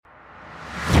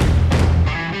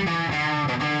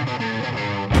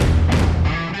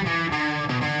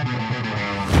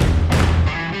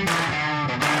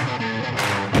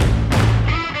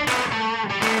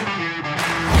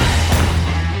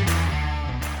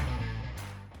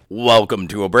Welcome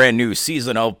to a brand new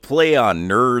season of Play on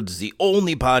Nerds, the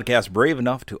only podcast brave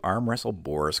enough to arm wrestle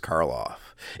Boris Karloff.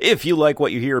 If you like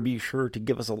what you hear, be sure to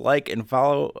give us a like and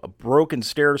follow Broken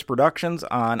Stairs Productions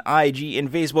on IG and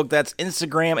Facebook. That's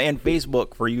Instagram and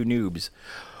Facebook for you noobs.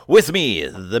 With me,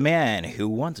 the man who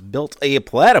once built a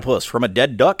platypus from a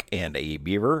dead duck and a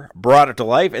beaver, brought it to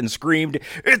life, and screamed,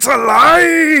 "It's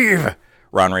alive!"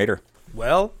 Ron Rader.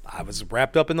 Well, I was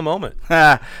wrapped up in the moment.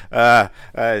 I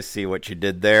see what you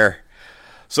did there.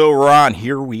 So, Ron,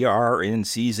 here we are in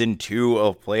Season 2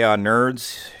 of Play on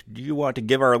Nerds. Do you want to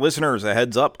give our listeners a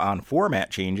heads up on format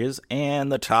changes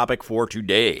and the topic for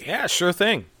today? Yeah, sure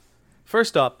thing.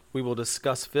 First up, we will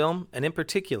discuss film, and in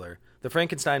particular, the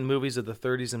Frankenstein movies of the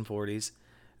 30s and 40s.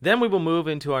 Then we will move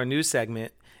into our new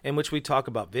segment, in which we talk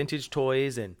about vintage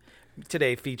toys, and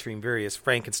today featuring various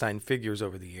Frankenstein figures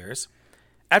over the years.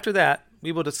 After that,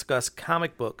 we will discuss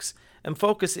comic books and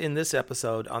focus in this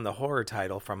episode on the horror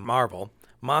title from Marvel,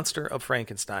 Monster of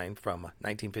Frankenstein from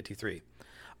 1953.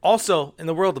 Also, in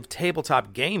the world of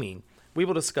tabletop gaming, we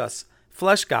will discuss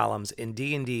flesh golems in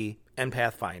D&D and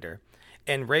Pathfinder,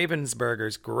 and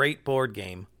Ravensburger's great board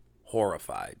game,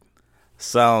 Horrified.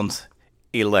 Sounds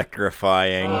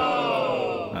electrifying.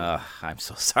 I'm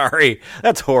so sorry.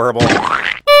 That's horrible.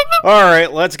 All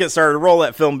right, let's get started. Roll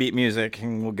that film beat music,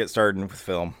 and we'll get started with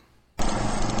film.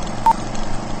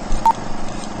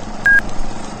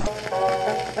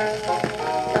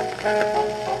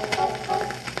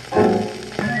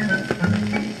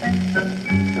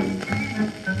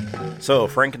 So,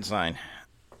 Frankenstein.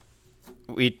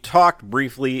 We talked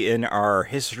briefly in our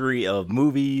History of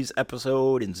Movies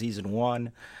episode in Season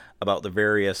 1 about the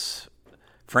various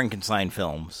Frankenstein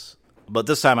films. But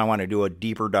this time I want to do a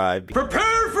deeper dive.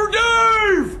 Prepare for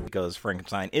Dave! Because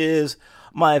Frankenstein is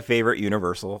my favorite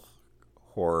Universal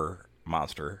horror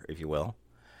monster, if you will.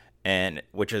 And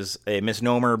which is a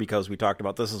misnomer because we talked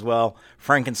about this as well.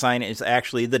 Frankenstein is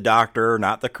actually the doctor,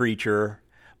 not the creature.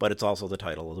 But it's also the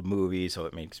title of the movie, so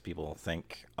it makes people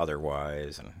think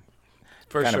otherwise. And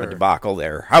For kind sure. of a debacle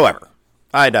there. However,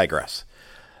 I digress.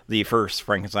 The first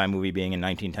Frankenstein movie being in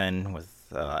 1910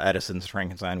 with Edison's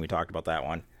Frankenstein. We talked about that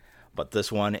one. But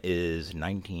this one is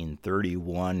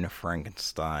 1931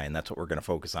 Frankenstein. That's what we're going to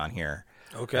focus on here.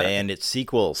 Okay. And its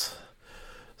sequels.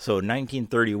 So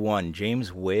 1931,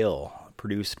 James Whale,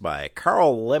 produced by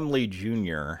Carl Laemmle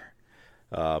Jr.,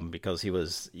 because he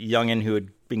was a youngin' who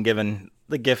had been given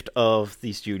the gift of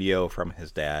the studio from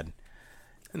his dad.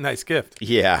 Nice gift.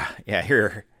 Yeah,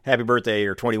 here, happy birthday,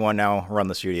 you're 21 now, run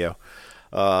the studio.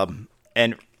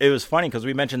 And it was funny because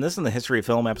we mentioned this in the History of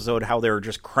Film episode, how they were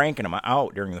just cranking them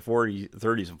out during the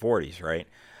 30s and 40s, right?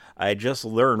 I just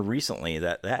learned recently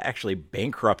that actually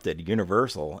bankrupted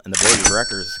Universal, and the board of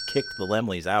directors kicked the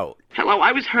Laemmles out. Hello,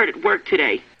 I was hurt at work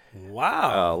today.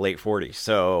 Wow. Late 40s,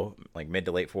 so like mid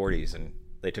to late 40s, and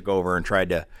they took over and tried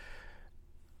to,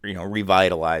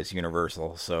 revitalize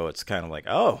Universal. So it's kind of like,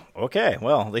 oh, okay,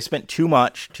 well, they spent too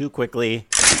much too quickly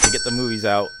to get the movies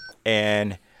out,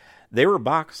 and they were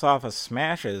box office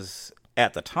smashes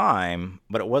at the time,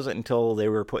 but it wasn't until they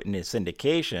were put into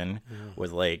syndication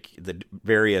with like the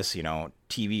various,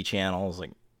 TV channels like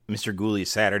Mr. Ghoulies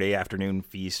Saturday Afternoon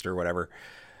Feast or whatever,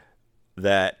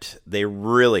 that they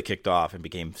really kicked off and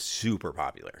became super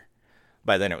popular.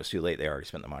 By then it was too late. They already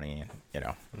spent the money,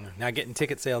 Not getting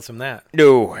ticket sales from that.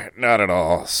 No, not at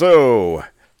all. So,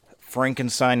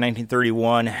 Frankenstein,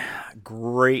 1931,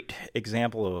 great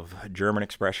example of German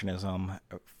expressionism,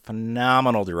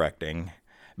 phenomenal directing,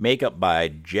 makeup by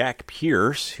Jack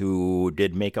Pierce, who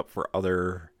did makeup for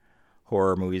other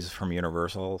horror movies from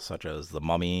Universal, such as The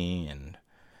Mummy and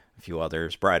a few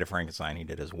others. Bride of Frankenstein he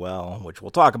did as well, which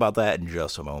we'll talk about that in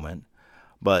just a moment.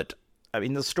 But I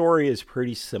mean, the story is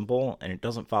pretty simple, and it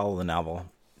doesn't follow the novel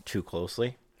too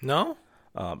closely. No?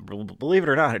 Believe it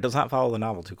or not, it does not follow the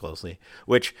novel too closely,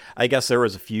 which I guess there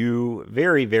was a few,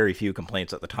 very, very few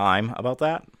complaints at the time about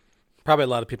that. Probably a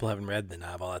lot of people haven't read the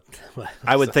novel.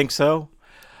 I would think so.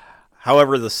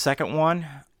 However, the second one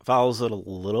follows it a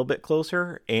little bit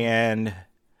closer, and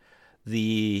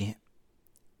it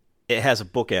has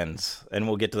bookends, and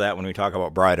we'll get to that when we talk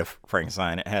about Bride of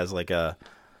Frankenstein. It has like a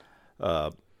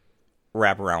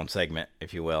wraparound segment,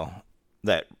 if you will,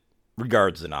 that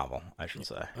regards the novel, I should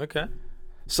say. Okay.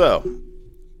 So,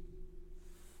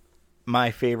 my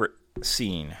favorite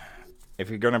scene. If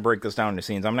you're going to break this down into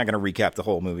scenes, I'm not going to recap the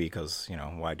whole movie because,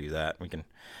 why do that?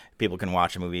 People can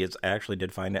watch a movie. I actually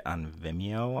did find it on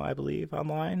Vimeo, I believe,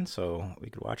 online, so we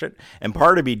could watch it. And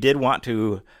part of me did want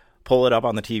to pull it up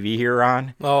on the TV here,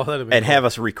 Ron, Oh, that'd be and cool. have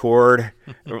us record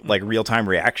like real-time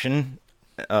reaction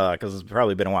because it's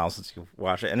probably been a while since you've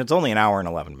watched it, and it's only an hour and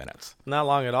 11 minutes. Not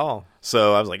long at all.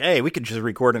 So I was like, hey, we could just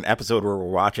record an episode where we're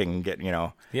watching and get,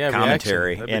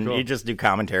 commentary. And cool. you just do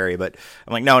commentary. But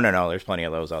I'm like, no, there's plenty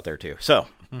of those out there too. So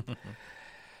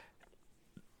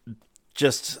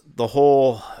just the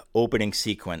whole opening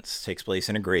sequence takes place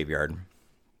in a graveyard.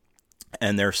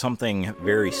 And there's something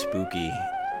very spooky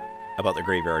about the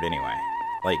graveyard anyway.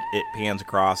 Like, it pans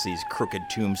across these crooked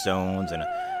tombstones and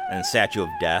a statue of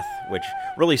death, which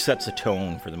really sets the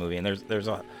tone for the movie. And there's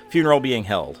a funeral being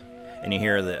held, and you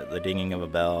hear the dinging of a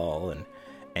bell,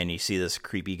 and you see this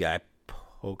creepy guy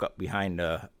poke up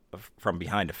from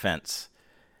behind a fence,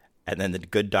 and then the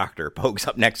good doctor pokes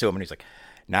up next to him, and he's like,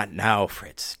 "Not now,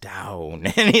 Fritz, down."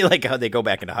 And they go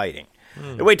back into hiding.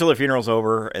 They wait till the funeral's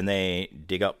over, and they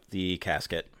dig up the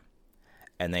casket,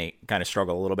 and they kind of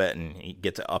struggle a little bit, and he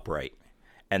gets it upright.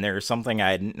 And there's something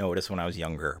I hadn't noticed when I was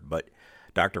younger, but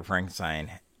Dr.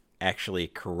 Frankenstein actually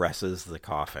caresses the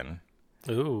coffin.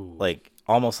 Ooh. Like,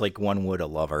 almost like one would a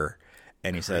lover.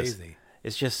 And he Crazy.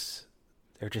 says,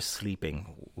 they're just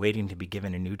sleeping, waiting to be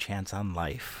given a new chance on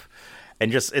life.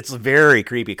 And it's very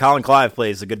creepy. Colin Clive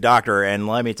plays the good doctor, and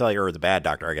let me tell you, or the bad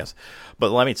doctor, I guess.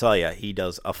 But let me tell you, he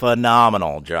does a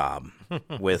phenomenal job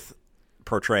with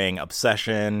portraying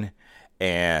obsession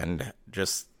and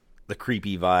just the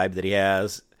creepy vibe that he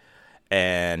has.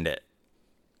 And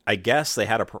I guess they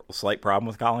had a slight problem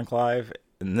with Colin Clive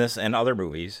in this and other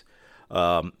movies,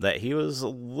 that he was a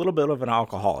little bit of an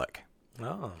alcoholic.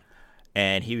 Oh.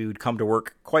 And he would come to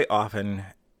work quite often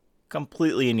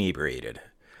completely inebriated.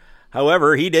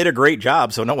 However, he did a great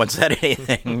job, so no one said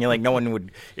anything. Like, no one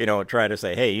would, try to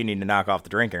say, hey, you need to knock off the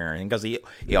drinking or anything, because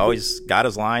he always got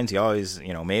his lines. He always,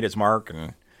 made his mark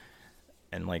and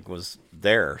was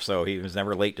there. So he was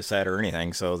never late to set or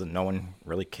anything, so that no one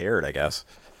really cared, I guess.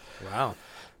 Wow.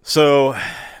 So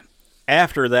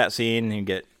after that scene, you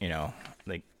get,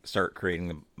 they start creating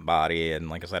the body. And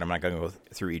like I said, I'm not going to go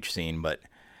through each scene, but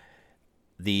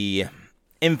the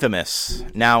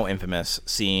now infamous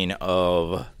scene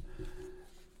of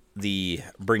the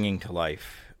bringing to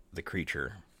life the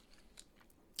creature.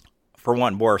 For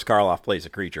one, Boris Karloff plays a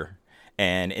creature.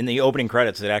 And in the opening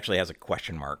credits, it actually has a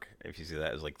question mark. If you see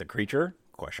that, it's like the creature,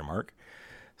 question mark.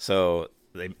 So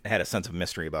they had a sense of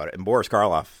mystery about it. And Boris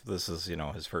Karloff, this is,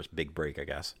 his first big break, I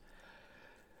guess.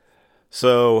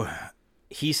 So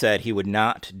he said he would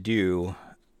not do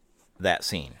that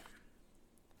scene.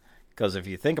 Because if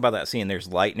you think about that scene, there's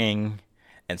lightning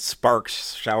and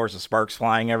sparks, showers of sparks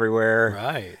flying everywhere.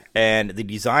 Right. And the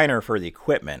designer for the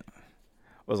equipment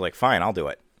was like, fine, I'll do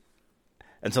it.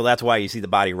 And so that's why you see the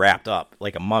body wrapped up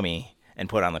like a mummy and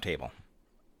put on the table.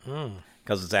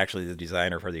 Because it's actually the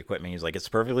designer for the equipment. He's like, it's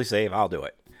perfectly safe, I'll do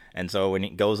it. And so when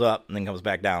it goes up and then comes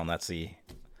back down, that's a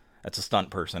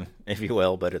stunt person, if you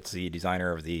will, but it's the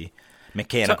designer of the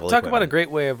mechanical Talk equipment. about a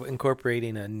great way of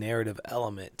incorporating a narrative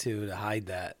element, too, to hide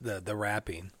that, the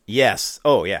wrapping. Yes.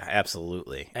 Oh, yeah,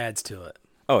 absolutely. Adds to it.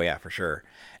 Oh, yeah, for sure.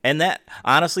 And that,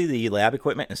 honestly, the lab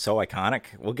equipment is so iconic.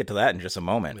 We'll get to that in just a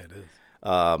moment. It is.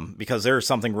 Because there's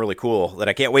something really cool that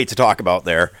I can't wait to talk about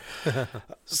there.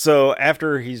 So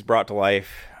after he's brought to life,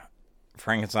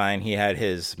 Frankenstein, he had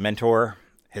his mentor,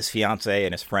 his fiance,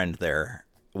 and his friend there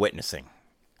witnessing,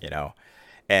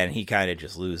 and he kind of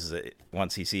just loses it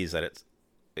once he sees that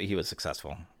he was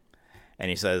successful. And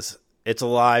he says, it's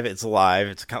alive, it's alive.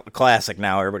 It's a classic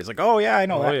now. Everybody's like, oh, yeah, I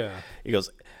know that. Yeah. He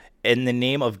goes, in the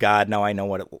name of God, now I know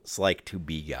what it's like to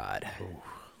be God. Ooh.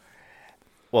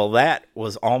 Well, that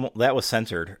was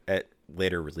censored at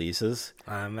later releases.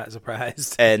 I'm not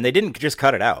surprised. And they didn't just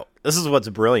cut it out. This is what's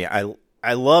brilliant.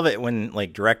 I love it when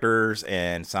directors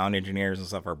and sound engineers and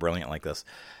stuff are brilliant like this.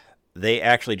 They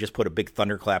actually just put a big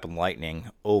thunderclap and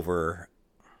lightning over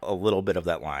a little bit of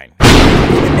that line. In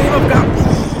the name of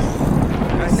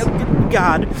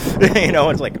God.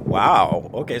 It's like,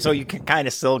 wow. Okay, so you can kind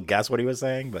of still guess what he was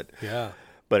saying, but yeah.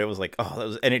 But it was like,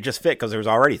 and it just fit because there was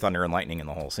already thunder and lightning in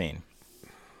the whole scene.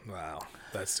 Wow,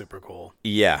 that's super cool.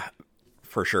 Yeah,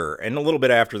 for sure. And a little bit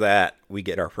after that, we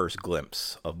get our first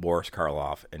glimpse of Boris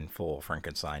Karloff in full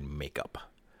Frankenstein makeup.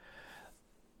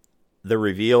 The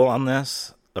reveal on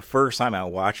this, the first time I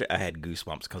watched it, I had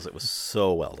goosebumps because it was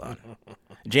so well done.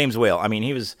 James Whale, I mean,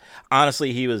 he was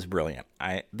brilliant.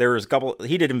 There was a couple,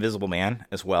 he did Invisible Man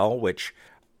as well, which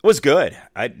was good.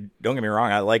 Don't get me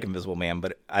wrong, I like Invisible Man,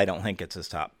 but I don't think it's his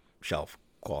top shelf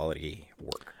quality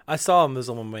work. I saw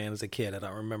Invisible Man as a kid. I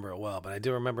don't remember it well, but I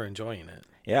do remember enjoying it.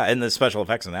 Yeah, and the special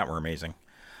effects in that were amazing.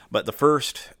 But the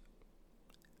first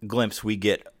glimpse we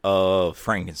get of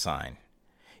Frankenstein,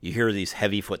 you hear these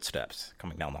heavy footsteps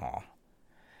coming down the hall.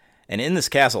 And in this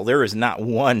castle, there is not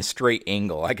one straight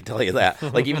angle. I can tell you that.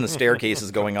 Like, even the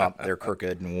staircases going up, they're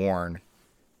crooked and worn.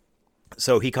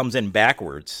 So he comes in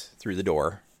backwards through the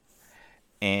door,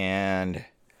 and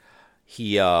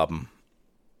he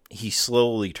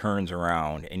slowly turns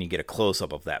around, and you get a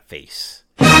close-up of that face.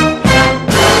 That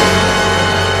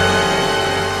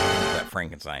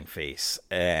Frankenstein face.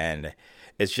 And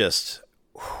it's just,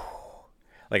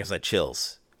 like I said,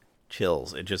 chills.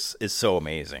 It just is so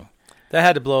amazing. That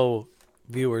had to blow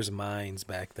viewers' minds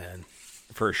back then.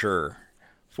 For sure.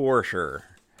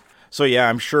 So, yeah,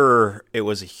 I'm sure it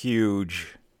was a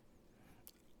huge,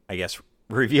 I guess,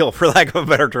 reveal, for lack of a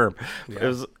better term.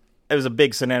 Yeah. It was a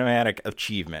big cinematic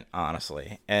achievement,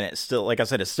 honestly. And it still, like I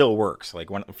said, it still works. Like,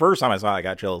 when the first time I saw it, I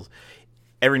got chills.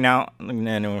 Every now and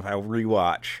then, if I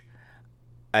rewatch,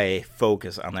 I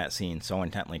focus on that scene so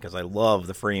intently because I love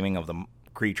the framing of the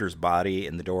creature's body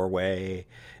in the doorway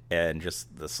and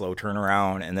just the slow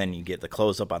turnaround, and then you get the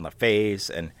close-up on the face.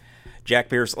 And Jack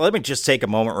Pierce, let me just take a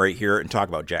moment right here and talk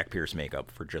about Jack Pierce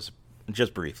makeup for just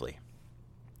briefly.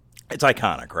 It's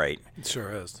iconic, right? It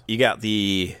sure is. You got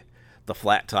the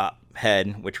flat top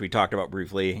head, which we talked about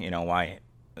briefly, why,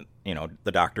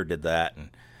 the doctor did that.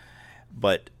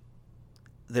 But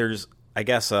there's, I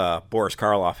guess, Boris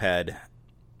Karloff had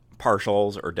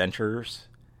partials or dentures,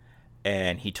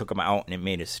 and he took them out, and it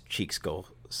made his cheeks go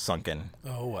sunken.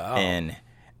 Oh, wow.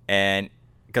 And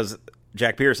because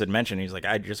Jack Pierce had mentioned, he's like,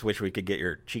 I just wish we could get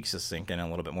your cheeks to sink in a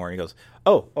little bit more. And he goes,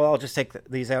 oh, well, I'll just take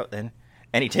these out then.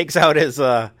 And he takes out his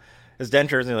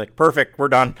dentures, and he's like, perfect, we're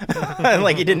done.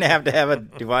 Like, he didn't have to have a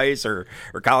device or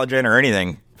collagen or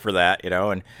anything for that,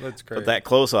 And that's great. But that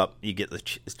close-up, you get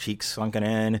his cheeks sunken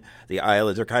in, the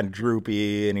eyelids are kind of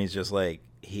droopy, and he's just like,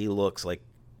 he looks like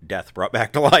death brought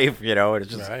back to life, It's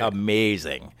just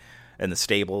amazing. And the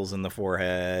staples in the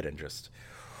forehead, and just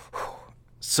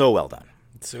so well done.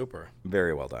 Super.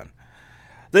 Very well done.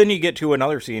 Then you get to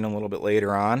another scene a little bit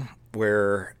later on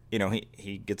where,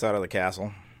 he gets out of the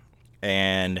castle,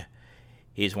 and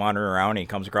he's wandering around, and he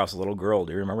comes across a little girl.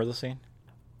 Do you remember the scene?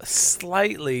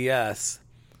 Slightly, yes.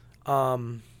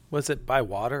 Was it by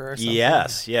water or something?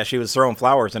 Yes. Yeah, she was throwing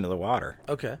flowers into the water.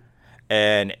 Okay.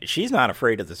 And she's not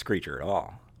afraid of this creature at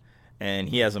all. And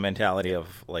he has a mentality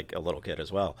of, like, a little kid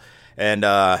as well. And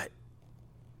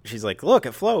she's like, look,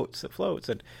 it floats.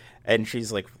 And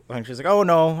she's like, oh,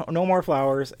 no more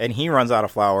flowers. And he runs out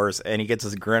of flowers, and he gets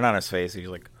this grin on his face. He's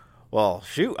like, well,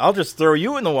 shoot, I'll just throw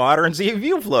you in the water and see if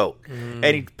you float. And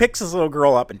he picks this little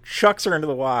girl up and chucks her into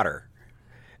the water.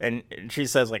 And she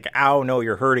says, like, ow, no,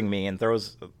 you're hurting me, and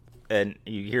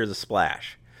you hear the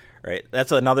splash. Right?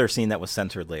 That's another scene that was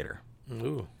censored later.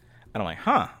 Ooh. And I'm like,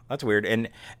 huh, that's weird. And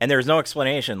there's no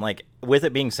explanation. Like, with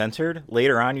it being censored,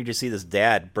 later on you just see this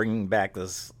dad bringing back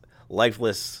this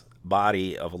lifeless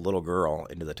body of a little girl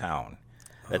into the town.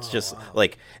 That's just,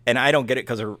 like, and I don't get it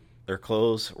because their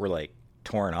clothes were, like,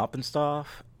 torn up and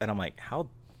stuff. And I'm like, how'd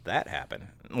that happen?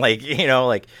 Like,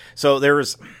 so there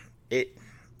was, it,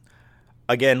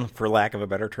 again, for lack of a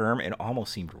better term, it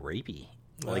almost seemed rapey.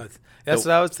 Like, that's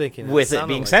what I was thinking. With it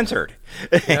being censored,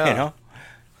 Yeah.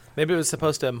 Maybe it was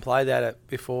supposed to imply that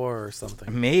before or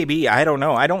something. Maybe. I don't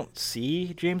know. I don't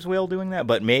see James Whale doing that,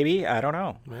 but maybe. I don't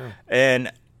know. Yeah.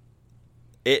 And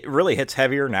it really hits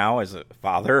heavier now as a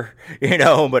father,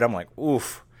 but I'm like,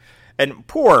 oof. And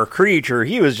poor creature,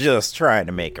 he was just trying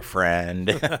to make a friend,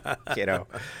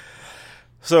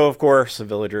 So, of course, the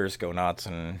villagers go nuts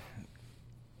and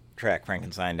track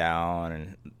Frankenstein down,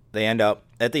 and they end up,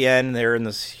 at the end, they're in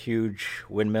this huge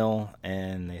windmill,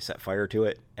 and they set fire to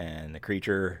it, and the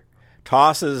creature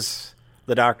tosses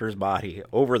the doctor's body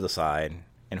over the side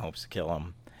in hopes to kill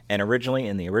him. And originally,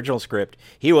 in the original script,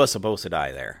 he was supposed to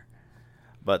die there.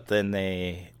 But then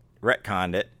they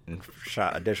retconned it and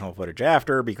shot additional footage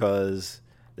after because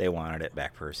they wanted it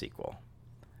back for a sequel.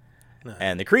 Nice.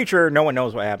 And the creature, no one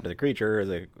knows what happened to the creature.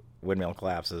 The windmill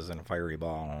collapses in a fiery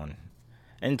ball,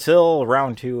 until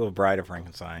round 2 of Bride of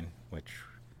Frankenstein, which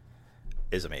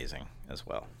is amazing as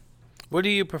well. What do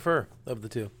you prefer of the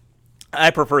two? I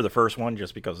prefer the first one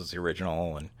just because it's the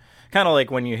original, and kind of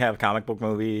like when you have comic book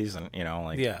movies, and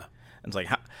yeah, it's like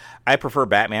I prefer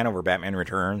Batman over Batman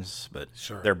Returns, but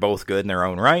sure, they're both good in their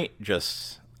own right.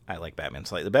 Just I like Batman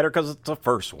slightly better because it's the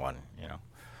first one,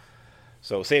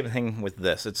 So same thing with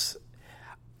this.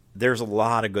 There's a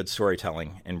lot of good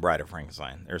storytelling in Bride of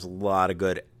Frankenstein. There's a lot of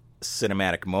good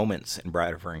cinematic moments in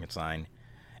Bride of Frankenstein,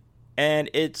 and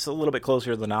it's a little bit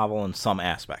closer to the novel in some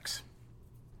aspects.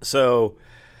 So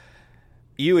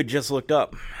you had just looked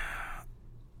up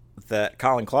that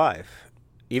Colin Clive,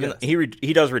 even yes,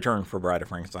 he does return for Bride of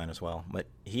Frankenstein as well, but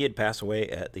he had passed away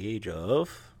at the age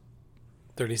of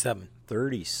 37.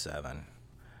 37.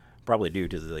 Probably due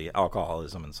to the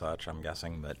alcoholism and such, I'm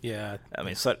guessing. But Yeah. I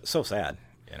mean, so sad,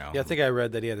 you know. Yeah, I think I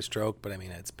read that he had a stroke, but I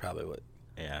mean, it's probably what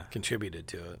Yeah. contributed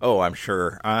to it. Oh, I'm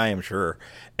sure. I am sure.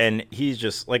 And he's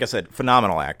just, like I said,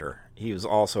 phenomenal actor. He was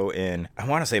also in, I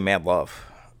want to say, Mad Love,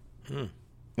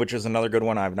 which is another good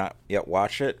one. I've not yet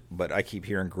watched it, but I keep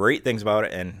hearing great things about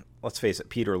it. And let's face it,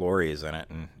 Peter Lorre is in it,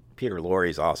 and Peter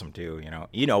Lorre's awesome too.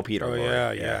 You know Peter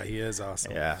Lorre. Yeah, he is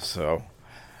awesome. Yeah.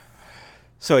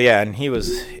 So yeah, and he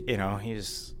was,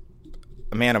 he's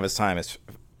a man of his time as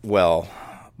well.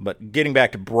 But getting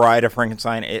back to Bride of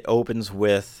Frankenstein, it opens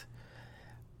with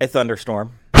a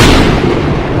thunderstorm.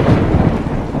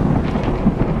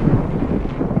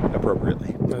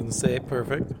 Appropriately. Doesn't say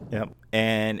perfect. Yep.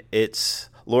 And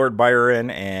it's Lord Byron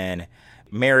and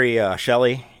Mary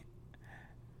Shelley,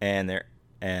 and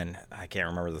I can't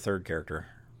remember the third character.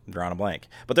 I'm drawing a blank.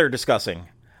 But they're discussing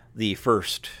the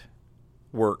first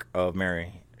work of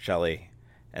Mary Shelley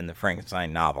and the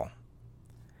Frankenstein novel.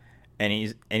 And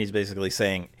he's basically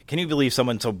saying, can you believe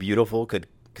someone so beautiful could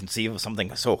conceive of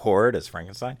something so horrid as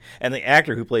Frankenstein? And the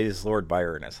actor who plays Lord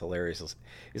Byron is hilarious.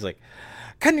 He's like,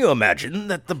 can you imagine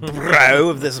that the brow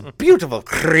of this beautiful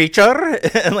creature?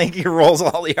 And like he rolls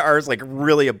all the R's like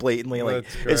really blatantly. Like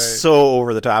it's so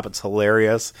over the top. It's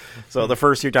hilarious. So the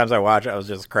first few times I watched it, I was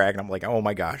just cracking. I'm like, oh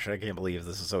my gosh, I can't believe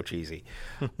this is so cheesy.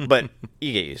 But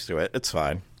you get used to it. It's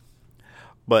fine.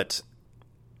 But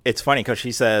it's funny because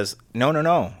she says,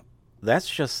 no, that's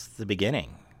just the beginning.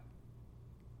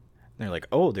 And they're like,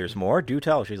 oh, there's more? Do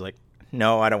tell. She's like,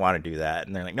 no, I don't want to do that.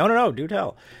 And they're like, no, do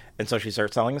tell. And so she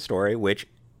starts telling the story, which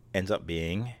ends up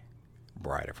being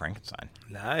Bride of Frankenstein.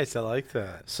 Nice, I like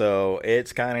that. So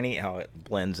it's kind of neat how it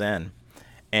blends in.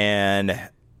 And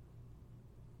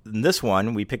in this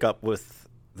one, we pick up with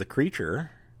the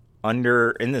creature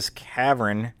in this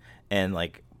cavern and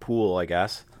like pool, I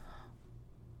guess,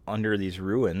 under these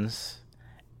ruins.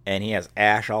 And he has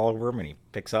ash all over him, and he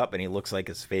picks up, and he looks like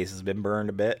his face has been burned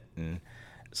a bit. And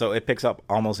so it picks up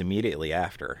almost immediately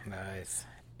after. Nice.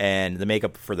 And the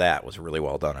makeup for that was really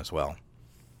well done as well.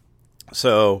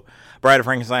 So Bride of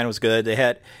Frankenstein was good.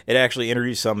 It actually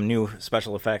introduced some new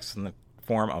special effects in the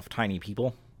form of tiny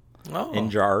people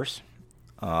in jars.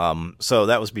 So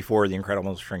that was before The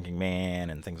Incredible Shrinking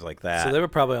Man and things like that. So they were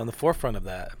probably on the forefront of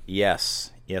that. Yes,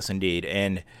 indeed.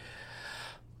 And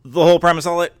the whole premise,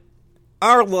 I'll let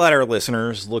our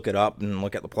listeners look it up and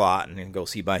look at the plot and go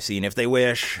scene by scene if they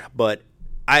wish. But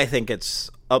I think it's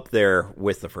up there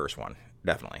with the first one,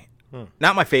 definitely.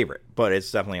 Not my favorite, but it's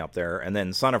definitely up there. And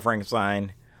then Son of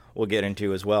Frankenstein we'll get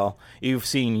into as well. You've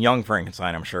seen Young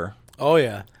Frankenstein, I'm sure. Oh,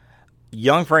 yeah.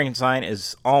 Young Frankenstein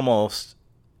is almost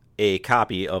a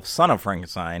copy of Son of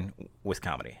Frankenstein with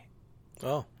comedy.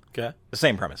 Oh, okay. The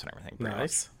same premise and everything.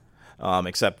 Nice.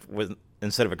 Except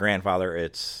instead of a grandfather,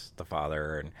 it's the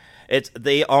father, and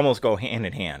they almost go hand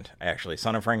in hand. Actually,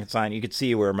 Son of Frankenstein, you could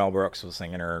see where Mel Brooks was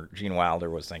thinking, or Gene Wilder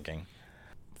was thinking,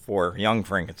 for Young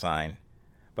Frankenstein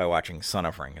by watching Son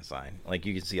of Frankenstein. Like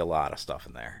you could see a lot of stuff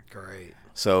in there. Great.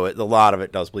 So a lot of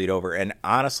it does bleed over, and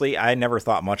honestly, I never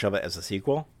thought much of it as a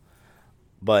sequel,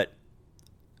 but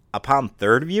upon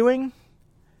third viewing,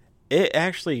 it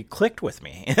actually clicked with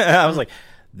me. I was like,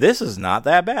 this is not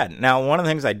that bad. Now, one of the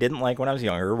things I didn't like when I was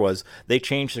younger was they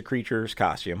changed the creature's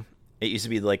costume. It used to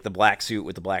be like the black suit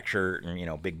with the black shirt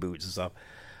and, big boots and stuff.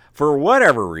 For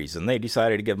whatever reason, they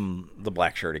decided to give him the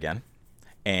black shirt again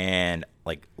and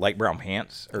like light brown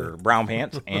pants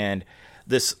and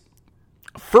this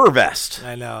fur vest.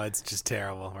 I know, it's just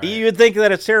terrible. Right? You would think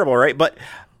that it's terrible, right? But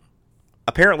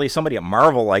apparently somebody at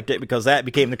Marvel liked it because that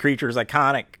became the creature's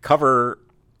iconic cover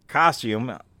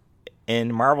costume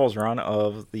in Marvel's run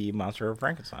of the Monster of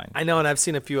Frankenstein. I know, and I've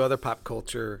seen a few other pop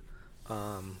culture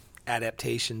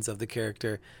adaptations of the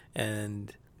character,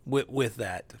 and with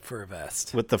that fur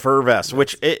vest. With the fur vest,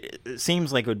 which it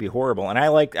seems like it would be horrible, and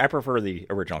I prefer the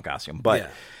original costume, but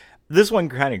this one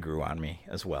kind of grew on me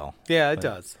as well. Yeah, it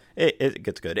does. It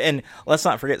gets good. And let's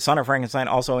not forget, Son of Frankenstein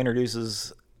also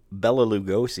introduces Bela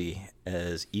Lugosi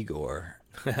as Igor,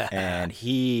 and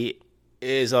he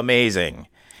is amazing.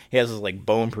 He has this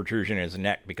bone protrusion in his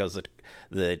neck because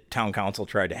the town council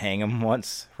tried to hang him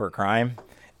once for a crime,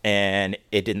 and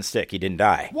it didn't stick. He didn't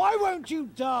die. Why won't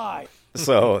you die?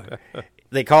 So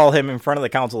they call him in front of the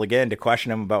council again to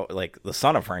question him about the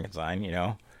son of Frankenstein.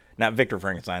 Not Victor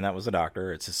Frankenstein. That was the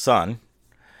doctor. It's his son,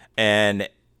 and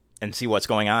see what's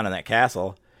going on in that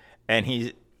castle. And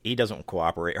he doesn't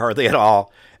cooperate hardly at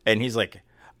all. And he's like,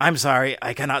 "I'm sorry,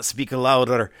 I cannot speak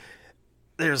louder.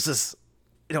 There's this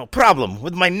problem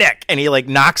with my neck, and he like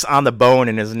knocks on the bone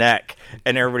in his neck,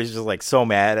 and everybody's just like so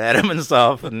mad at him and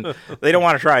stuff, and they don't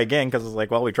want to try again because it's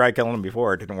like, well, we tried killing him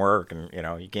before, it didn't work, and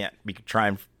you can't be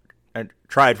tried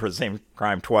for the same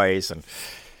crime twice, and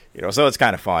so it's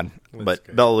kind of fun. But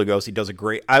good. Bela Lugosi does a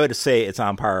great. I would say it's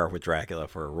on par with Dracula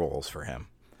for roles for him.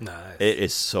 Nice. It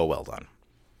is so well done.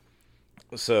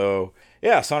 So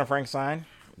yeah, Son of Frankenstein,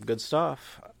 good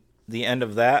stuff. The end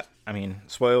of that. I mean,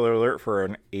 spoiler alert for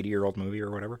an 80-year-old movie or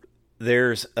whatever.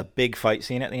 There's a big fight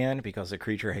scene at the end because the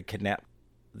creature had kidnapped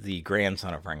the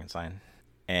grandson of Frankenstein.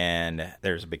 And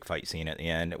there's a big fight scene at the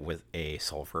end with a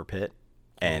sulfur pit.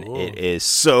 And It is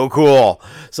so cool.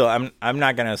 So I'm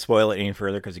not going to spoil it any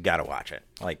further because you got to watch it.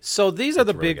 So these are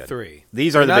the really big three.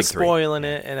 These are the big three. Not spoiling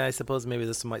it, and I suppose maybe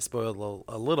this might spoil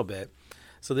a little bit.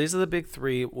 So these are the big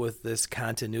three with this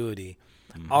continuity.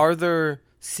 Mm-hmm. Are there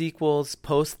sequels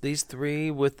post these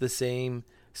three with the same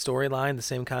storyline, the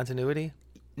same continuity?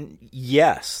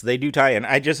 Yes, they do tie in.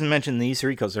 I just mentioned these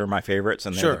three because they're my favorites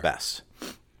and they're the best.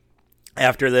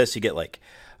 After this, you get like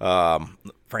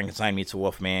Frankenstein meets the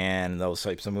Wolfman, those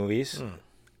types of movies,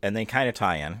 and they kind of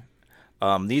tie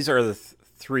in. These are the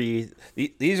three.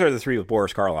 These are the three with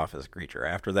Boris Karloff as a creature.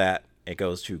 After that, it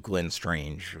goes to Glenn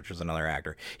Strange, which is another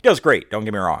actor. He does great. Don't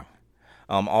get me wrong.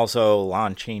 Also,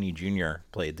 Lon Chaney Jr.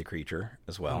 played the creature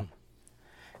as well.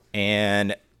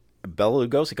 And Bela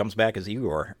Lugosi comes back as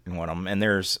Igor in one of them. And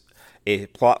there's a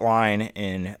plot line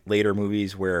in later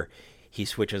movies where he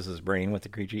switches his brain with the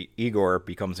creature. Igor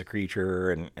becomes a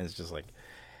creature, and it's just like...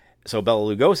 So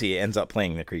Bela Lugosi ends up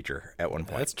playing the creature at one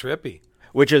point. That's trippy.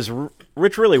 Which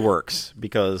really works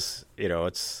because,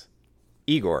 it's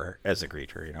Igor as a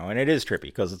creature, and it is trippy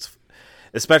because it's...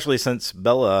 Especially since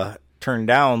Bela turned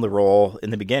down the role in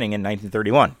the beginning in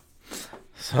 1931.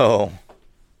 So,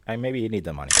 maybe you need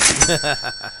the money.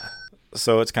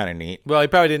 So it's kind of neat. Well, he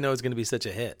probably didn't know it was going to be such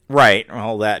a hit. Right,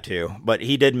 all that too. But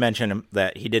he did mention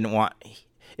that he didn't want...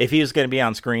 If he was going to be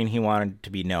on screen, he wanted to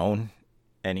be known.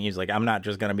 And he's like, I'm not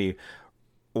just going to be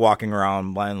walking around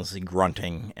mindlessly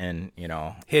grunting and,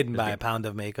 Hidden by a pound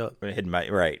of makeup.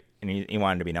 Right. And he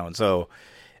wanted to be known. So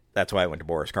that's why I went to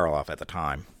Boris Karloff at the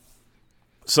time.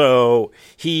 So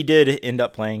he did end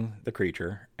up playing the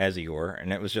creature as Igor,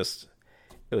 and it was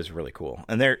really cool.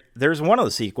 And there's one of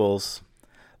the sequels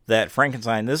that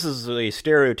Frankenstein, this is a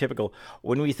stereotypical,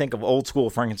 when we think of old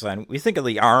school Frankenstein, we think of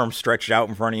the arm stretched out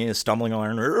in front of you, stumbling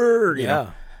along, you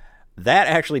know. That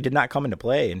actually did not come into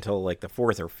play until like the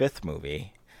fourth or fifth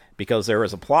movie, because there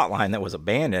was a plot line that was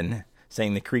abandoned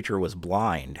saying the creature was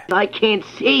blind. I can't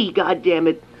see,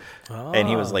 goddammit. And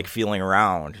he was like feeling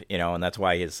around, and that's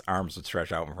why his arms would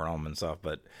stretch out in front of him and stuff.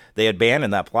 But they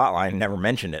abandoned that plot line and never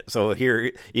mentioned it. So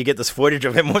here you get this footage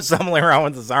of him stumbling around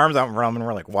with his arms out in front of him, and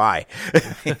we're like, why?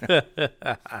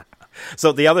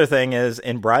 So the other thing is,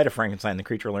 in Bride of Frankenstein, the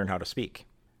creature learned how to speak.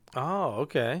 Oh,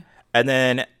 okay. And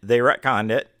then they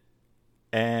retconned it,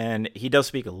 and he does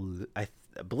speak, I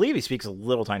believe he speaks a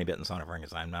little tiny bit in Son of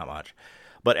Frankenstein, not much.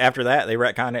 But after that, they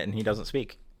retconned it, and he doesn't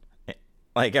speak.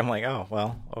 Like, I'm like, oh,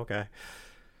 well, okay.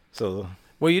 So,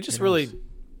 well, you just really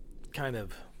kind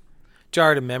of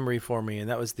jarred a memory for me, and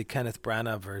that was the Kenneth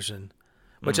Branagh version,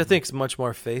 which I think is much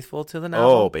more faithful to the novel.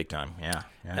 Oh, big time, yeah.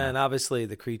 And obviously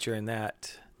the creature in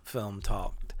that film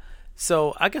talked.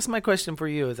 So I guess my question for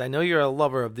you is, I know you're a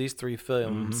lover of these three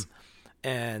films,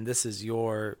 and this is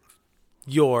your,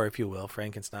 if you will,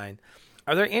 Frankenstein.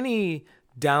 Are there any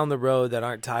down the road that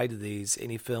aren't tied to these,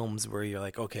 any films where you're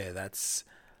like, okay, that's...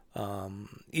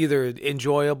 either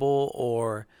enjoyable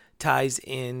or ties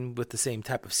in with the same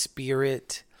type of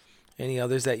spirit? Any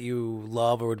others that you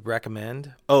love or would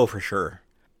recommend? Oh, for sure.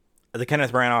 The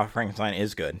Kenneth Branagh Frankenstein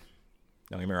is good.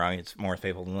 Don't get me wrong; it's more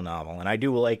faithful than the novel, and I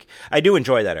do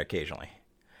enjoy that occasionally.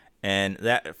 And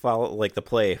that the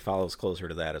play follows closer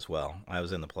to that as well. I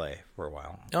was in the play for a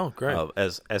while. Oh, great!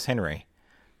 As Henry,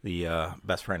 the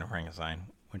best friend of Frankenstein,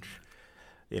 which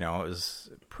was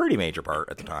a pretty major part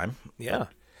at the time. Yeah.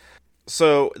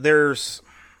 So there's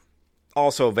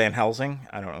also Van Helsing.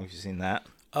 I don't know if you've seen that.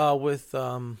 With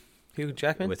Hugh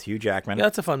Jackman? With Hugh Jackman. Yeah,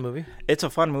 it's a fun movie. It's a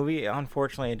fun movie.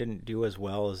 Unfortunately, it didn't do as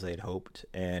well as they'd hoped,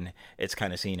 and it's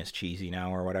kind of seen as cheesy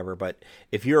now or whatever. But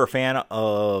if you're a fan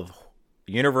of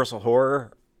Universal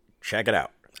horror, check it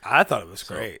out. I thought it was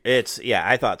great.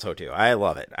 I thought so too. I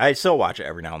love it. I still watch it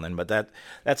every now and then, but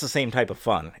that's the same type of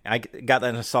fun. I got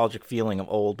that nostalgic feeling of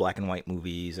old black and white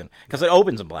movies, and because it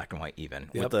opens in black and white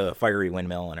even with the fiery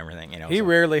windmill and everything. He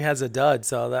rarely has a dud,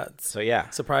 so that's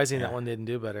surprising that one didn't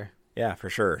do better. Yeah, for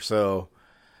sure. So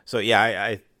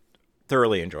I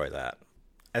thoroughly enjoy that.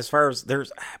 As far as I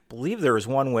believe there was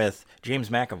one with James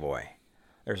McAvoy.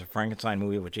 There's a Frankenstein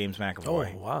movie with James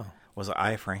McAvoy. Oh wow. was it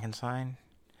I, Frankenstein?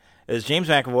 It was James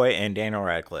McAvoy and Daniel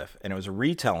Radcliffe, and it was a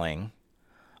retelling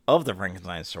of the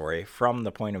Frankenstein story from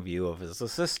the point of view of his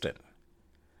assistant.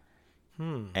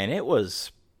 And it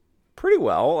was pretty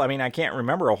well. I mean, I can't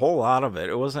remember a whole lot of it.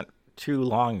 It wasn't too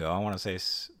long ago. I want to say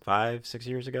 5-6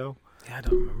 years ago. Yeah, I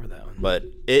don't remember that one. But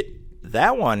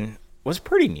that one was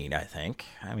pretty neat, I think.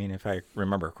 I mean, if I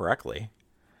remember correctly.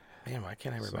 Man, why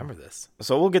can't I remember this?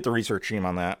 So we'll get the research team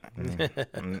on that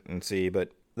and see. But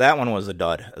that one was a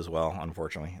dud as well,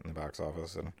 unfortunately, in the box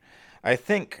office. And I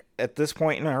think at this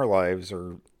point in our lives,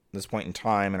 or this point in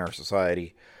time in our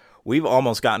society, we've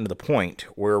almost gotten to the point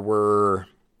where we're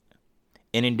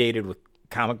inundated with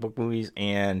comic book movies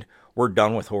and we're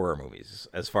done with horror movies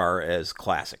as far as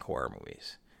classic horror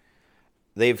movies.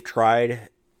 They've tried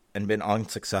and been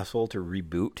unsuccessful to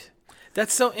reboot.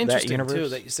 That's so interesting, universe. too,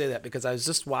 that you say that, because I was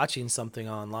just watching something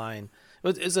online.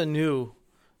 It's a newly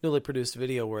produced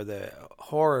video where the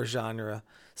horror genre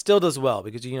still does well,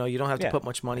 because you don't have to put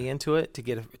much money into it to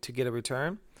get a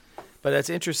return. But it's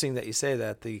interesting that you say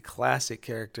that the classic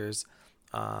characters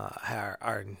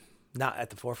are not at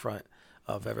the forefront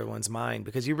of everyone's mind,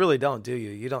 because you really don't, do you?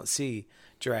 You don't see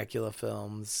Dracula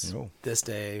films this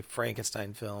day,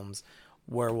 Frankenstein films,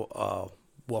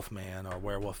 Wolfman or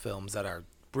werewolf films that are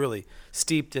really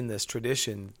steeped in this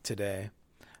tradition today.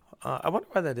 I wonder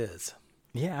why that is.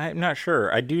 Yeah, I'm not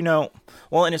sure. I do know.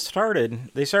 Well, and they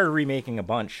started remaking a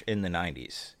bunch in the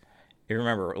 90s. You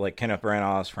remember, like Kenneth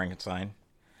Branagh's Frankenstein?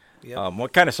 Yep.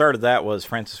 What kind of started that was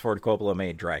Francis Ford Coppola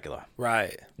made Dracula.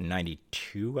 Right. In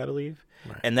 92, I believe.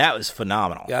 Right. And that was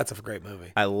phenomenal. Yeah, that's a great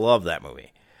movie. I love that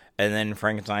movie. And then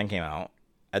Frankenstein came out.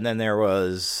 And then there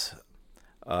was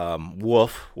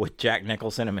Wolf with Jack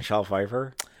Nicholson and Michelle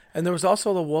Pfeiffer. And there was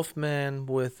also the Wolfman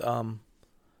with, is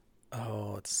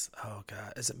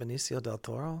it Benicio del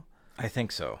Toro? I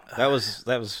think so. That was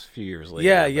a few years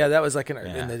later. Yeah, that was like in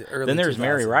the early Then there's 2000s.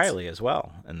 Mary Riley as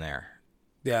well in there.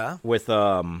 Yeah. With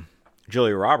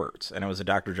Julia Roberts, and it was a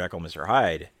Dr. Jekyll, Mr.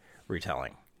 Hyde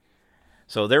retelling.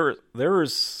 So there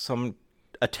was some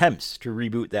attempts to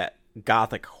reboot that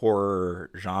gothic horror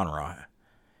genre,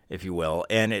 if you will,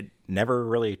 and it never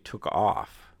really took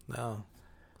off. No.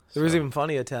 There was even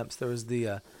funny attempts. There was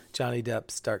the Johnny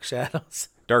Depp's Dark Shadows.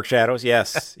 Dark Shadows,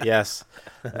 yes,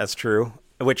 that's true.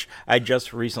 Which I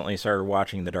just recently started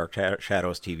watching the Dark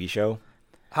Shadows TV show.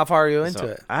 How far are you into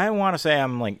it? I want to say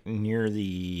I'm like near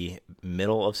the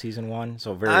middle of season 1,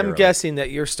 so very I'm early. guessing that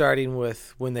you're starting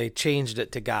with when they changed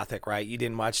it to Gothic, right? You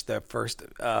didn't watch the first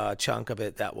chunk of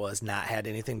it that was not had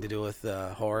anything to do with the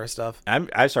horror stuff?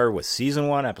 I started with season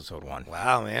 1, episode 1.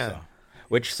 Wow, man. So,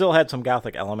 which still had some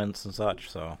Gothic elements and such,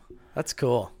 so. That's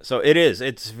cool. So it is.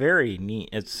 It's very neat.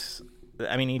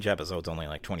 Each episode's only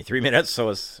like 23 minutes, so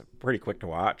it's pretty quick to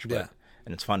watch. And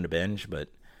it's fun to binge, but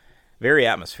very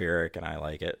atmospheric, and I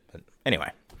like it. But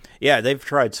anyway, yeah, they've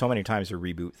tried so many times to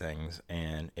reboot things,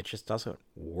 and it just doesn't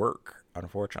work,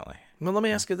 unfortunately. Well, let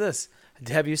me ask you this.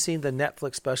 Have you seen the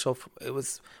Netflix special? It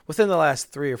was within the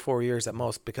last 3 or 4 years at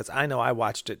most, because I know I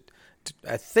watched it,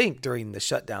 I think, during the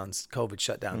shutdowns, COVID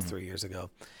shutdowns 3 years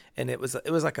ago. And it was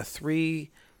like a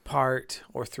 3-part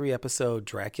or 3-episode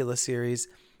Dracula series.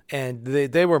 And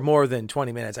they were more than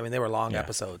 20 minutes. I mean, they were long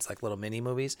episodes, like little mini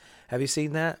movies. Have you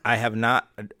seen that? I have not.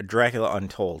 Dracula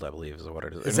Untold, I believe, is what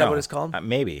it is. Is that what it's called?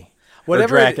 Maybe.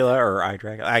 Whatever or Dracula or I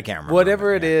Dracula. I can't remember.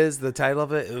 Whatever it is, the title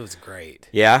of it was great.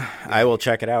 Yeah, I will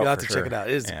check it out. You'll have to check it out.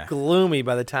 It is gloomy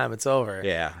by the time it's over.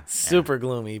 Yeah. Super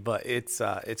gloomy, but it's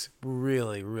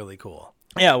really, really cool.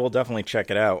 Yeah, we'll definitely check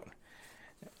it out.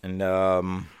 And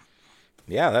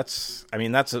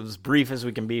that's as brief as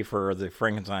we can be for the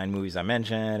Frankenstein movies I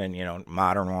mentioned, and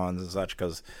modern ones and such,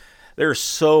 because there's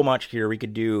so much here. We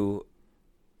could do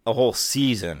a whole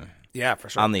season, for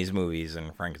sure, on these movies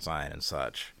and Frankenstein and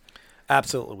such.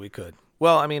 Absolutely, we could.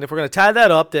 Well, I mean, if we're going to tie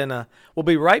that up, then we'll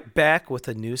be right back with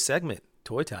a new segment,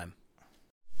 Toy Time.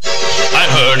 I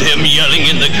heard him yelling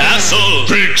in the castle.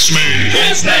 Fix me.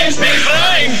 His name's Big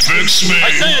Frank. Fix me.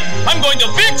 I said, I'm going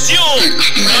to fix you.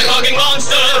 The talking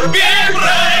monster, Big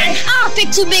Frank. I'll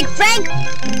fix you, Big Frank.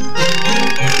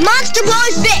 Monster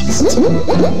Boy's fixed.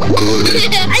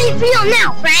 Good. How do you feel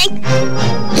now, Frank?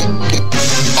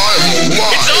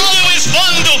 It's always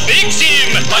fun to fix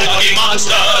him. The talking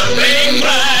monster, Big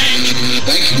Frank.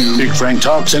 Thank you. Big Frank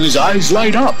talks and his eyes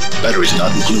light up. Batteries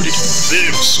not included.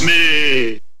 Fix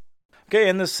me. Okay,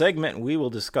 in this segment, we will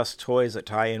discuss toys that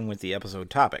tie in with the episode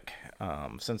topic.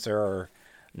 Since there are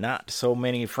not so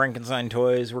many Frankenstein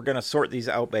toys, we're going to sort these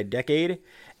out by decade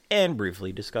and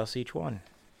briefly discuss each one.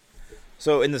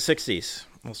 So in the 60s,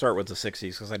 we'll start with the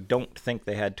 60s, because I don't think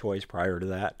they had toys prior to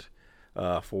that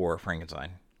for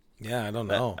Frankenstein. Yeah, I don't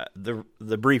know.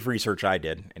 The brief research I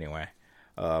did, anyway,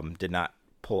 did not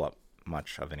pull up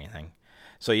much of anything.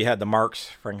 So you had the Marx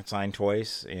Frankenstein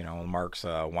toys, Marx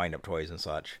wind-up toys and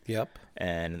such. Yep.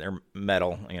 And they're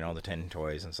metal, the tin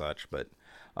toys and such. But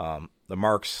the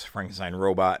Marx Frankenstein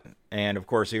robot, and, of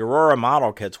course, the Aurora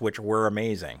model kits, which were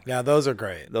amazing. Yeah, those are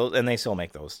great. And they still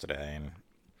make those today. And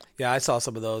yeah, I saw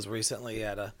some of those recently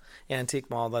at a antique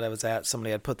mall that I was at.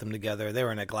 Somebody had put them together. They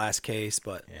were in a glass case,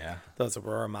 but yeah, those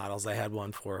Aurora models. I had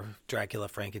one for Dracula,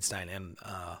 Frankenstein, and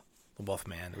the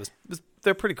Wolfman.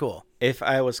 They're pretty cool. If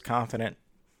I was confident,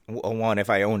 one, if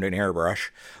I owned an airbrush,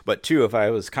 but two, if I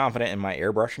was confident in my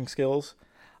airbrushing skills,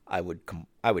 I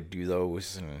would do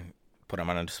those and put them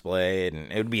on a display,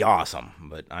 and it would be awesome.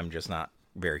 But I'm just not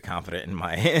very confident in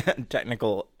my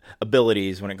technical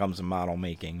abilities when it comes to model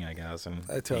making, I guess. And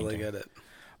I totally get it.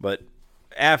 But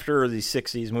after the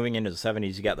 60s, moving into the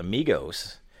 70s, you got the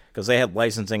Migos, because they had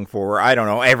licensing for, I don't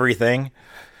know, everything.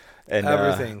 And,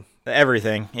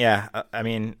 everything, yeah. I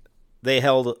mean, they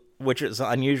held, which is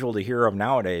unusual to hear of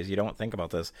nowadays. You don't think about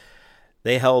this.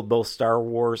 They held both Star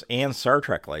Wars and Star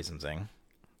Trek licensing.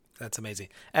 That's amazing.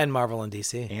 And Marvel and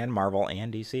DC. And Marvel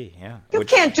and DC, yeah. You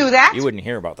can't do that. You wouldn't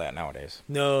hear about that nowadays.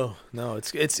 No,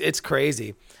 it's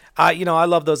crazy. I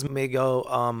love those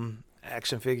Mego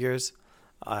action figures.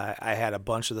 I had a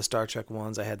bunch of the Star Trek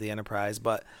ones. I had the Enterprise,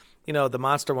 but the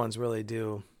monster ones really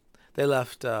do. They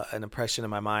left an impression in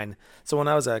my mind. So when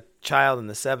I was a child in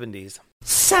the 70s.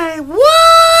 Say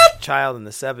what? Child in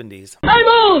the 70s. I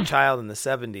move! Child in the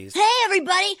 70s. Hey,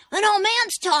 everybody, an old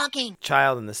man's talking.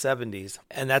 Child in the 70s.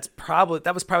 And that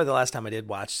was probably the last time I did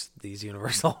watch these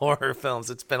Universal horror films.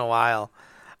 It's been a while.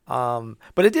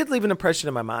 But it did leave an impression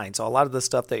in my mind. So a lot of the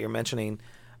stuff that you're mentioning,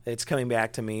 it's coming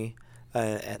back to me.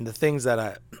 And the things that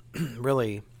I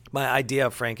really, my idea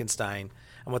of Frankenstein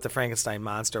and what the Frankenstein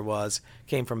monster was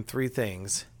came from three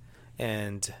things.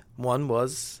 And one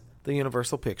was the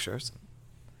Universal Pictures.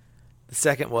 The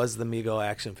second was the Mego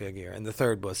action figure. And the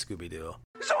third was Scooby-Doo.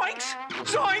 Zoinks!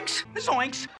 Zoinks!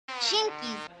 Zoinks!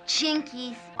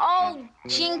 Chinkies. Oh,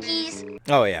 Chinkies.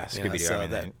 Oh, yeah,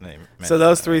 Scooby-Doo. So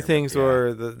those three things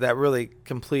were that really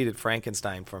completed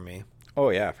Frankenstein for me. Oh,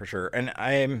 yeah, for sure. And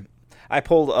I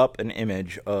pulled up an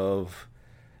image of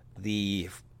the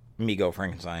Mego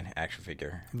Frankenstein action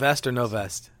figure. Vest or no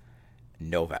vest?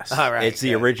 No vest. All right. It's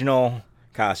the original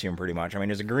costume, pretty much. I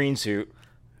mean, it's a green suit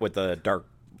with a dark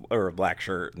or a black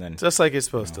shirt, and then just like it's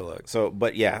supposed to look. So,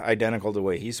 but yeah, identical to the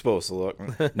way he's supposed to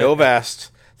look. No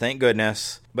vest, thank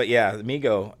goodness. But yeah, the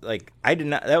Mego, I did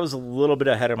not. That was a little bit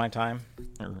ahead of my time.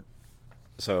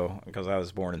 So, because I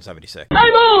was born in 76.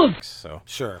 I move! So,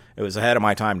 sure. It was ahead of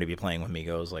my time to be playing with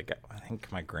Megos. I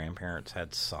think my grandparents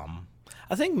had some.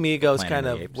 I think Megos kind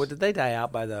of, did they die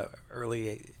out by the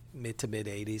mid to mid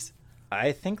 80s?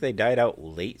 I think they died out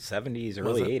late 70s,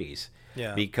 early 80s.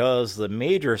 Yeah. Because the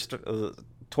major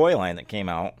toy line that came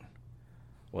out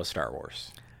was Star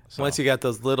Wars. So, once you got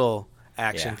those little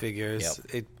action figures,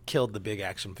 it killed the big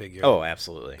action figure. Oh,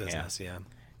 absolutely. Business, yeah.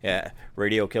 Yeah.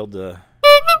 Radio killed the...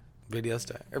 Video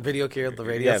star, or video killed the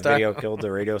radio star. Yeah, video killed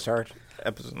the radio star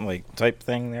type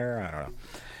thing there. I don't know.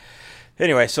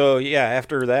 Anyway, so yeah,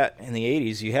 after that in the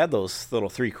 80s, you had those little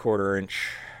 3/4-inch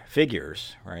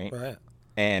figures, right? Right.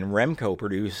 And Remco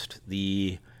produced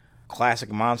the classic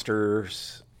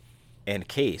monsters and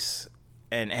case.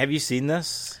 And have you seen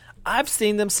this? I've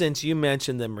seen them since you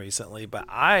mentioned them recently, but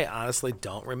I honestly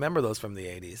don't remember those from the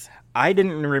 80s. I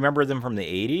didn't remember them from the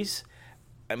 80s.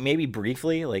 Maybe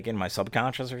briefly, in my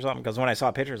subconscious or something, because when I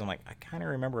saw pictures, I'm like, I kind of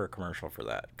remember a commercial for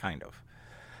that, kind of.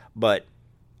 But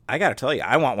I got to tell you,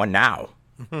 I want one now.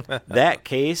 That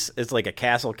case is like a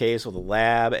castle case with a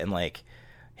lab and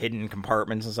hidden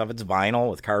compartments and stuff. It's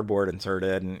vinyl with cardboard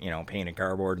inserted and painted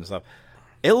cardboard and stuff.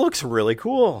 It looks really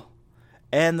cool.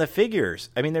 And the figures,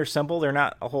 I mean, they're simple. They're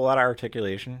not a whole lot of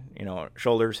articulation.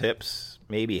 Shoulders, hips,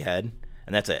 maybe head,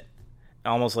 and that's it.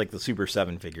 Almost like the Super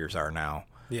 7 figures are now.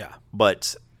 Yeah.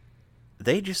 But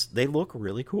they look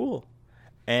really cool.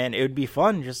 And it would be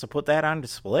fun just to put that on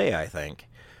display, I think.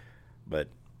 But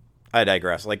I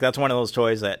digress. That's one of those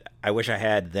toys that I wish I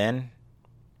had then,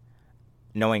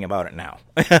 knowing about it now.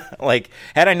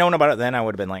 Had I known about it then, I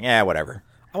would have been like, whatever.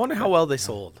 I wonder how well they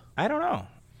sold. I don't know.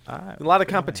 A lot of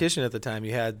competition at the time.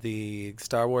 You had the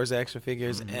Star Wars action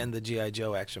figures and the G.I.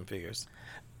 Joe action figures.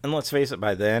 And let's face it,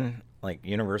 by then,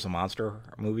 Universal Monster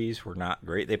movies were not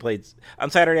great. They played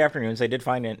on Saturday afternoons. They did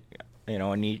find it,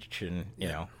 a niche and,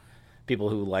 people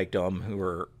who liked them who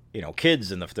were,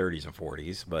 kids in the 30s and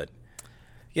 40s. But,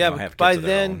 but by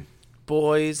then,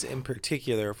 boys in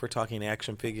particular, if we're talking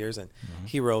action figures and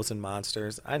heroes and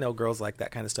monsters, I know girls like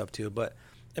that kind of stuff too, but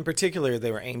In particular,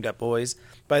 they were aimed at boys.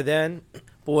 By then,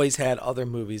 boys had other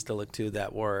movies to look to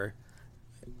that were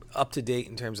up to date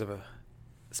in terms of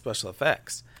special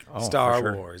effects. Star for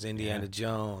sure. Wars, Indiana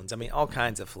Jones. I mean, all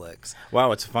kinds of flicks.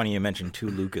 Wow, it's funny you mentioned 2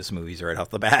 Lucas movies right off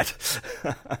the bat.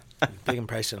 Big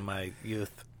impression of my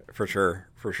youth. For sure.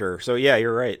 So yeah,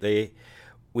 you're right.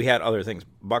 We had other things.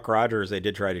 Buck Rogers, they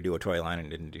did try to do a toy line and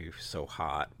didn't do so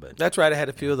hot, but That's right. I had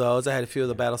a few of those. I had a few of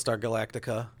the Battlestar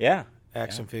Galactica yeah.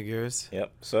 action figures.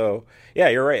 Yep. So yeah,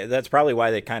 you're right. That's probably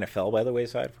why they kind of fell by the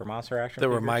wayside for monster action. There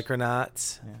were figures.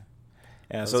 Micronauts.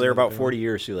 Yeah, so they're about 40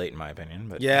 years too late, in my opinion.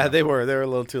 But Yeah, they were. They were a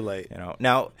little too late.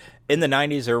 Now in the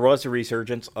 90s, there was a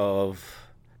resurgence of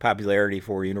popularity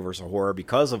for Universal horror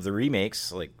because of the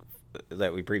remakes, like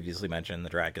that we previously mentioned, the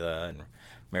Dracula and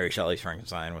Mary Shelley's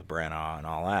Frankenstein with Branagh and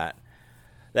all that.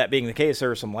 That being the case, there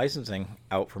was some licensing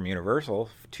out from Universal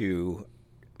to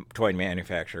toy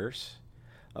manufacturers,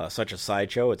 such as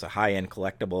Sideshow. It's a high-end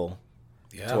collectible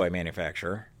toy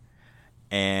manufacturer,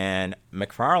 and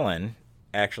McFarlane.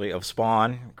 Actually, of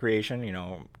Spawn creation,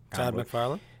 Todd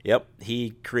McFarlane? Yep. He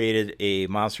created a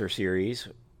monster series,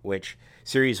 which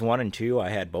series 1 and 2, I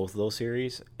had both of those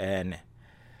series, and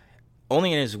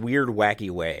only in his weird,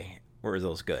 wacky way were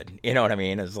those good. You know what I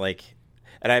mean? It's like,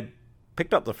 and I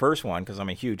picked up the first one because I'm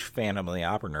a huge Phantom of the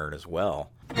Opera nerd as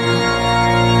well.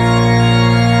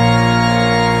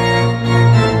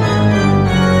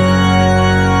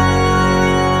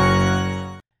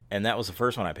 And that was the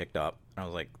first one I picked up. I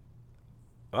was like,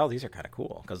 well, these are kind of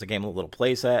cool because they came with a little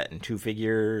play set and 2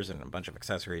 figures and a bunch of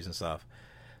accessories and stuff.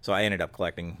 So I ended up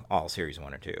collecting all series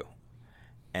 1 and 2.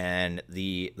 And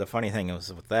the funny thing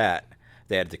was with that,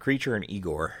 they had the Creature and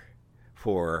Igor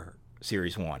for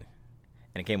series 1,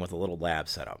 and it came with a little lab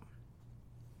setup.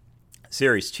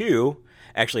 Series 2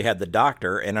 actually had the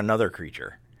Doctor and another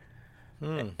creature,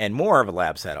 and more of a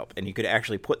lab setup, and you could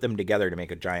actually put them together to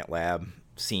make a giant lab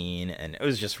scene, and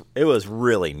it was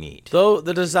really neat. Though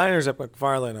the designers at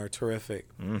McFarlane are terrific,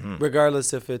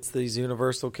 regardless if it's these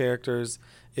Universal characters,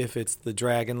 if it's the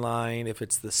Dragon line, if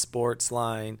it's the sports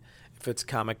line, if it's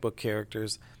comic book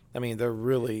characters. I mean, they're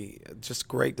really just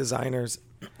great designers.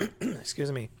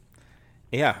 Excuse me.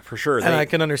 Yeah, for sure. And I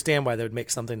can understand why they would make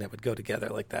something that would go together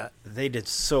like that. They did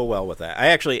so well with that.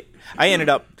 I ended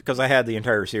up, because I had the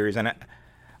entire series, and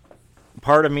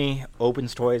part of me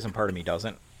opens toys and part of me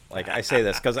doesn't. Like, I say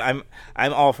this because I'm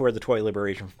all for the Toy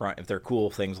Liberation Front if they're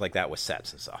cool things like that with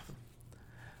sets and stuff.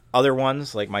 Other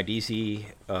ones, like my DC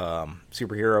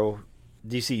superhero,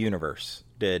 DC Universe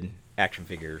did action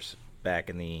figures back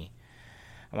in the,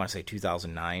 I want to say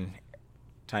 2009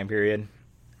 time period.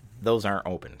 Those aren't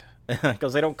opened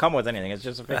because they don't come with anything. It's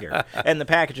just a figure. And the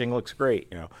packaging looks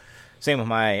great. Same with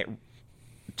my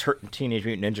Teenage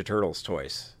Mutant Ninja Turtles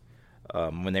toys.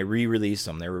 When they re-released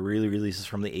them, they were re-releases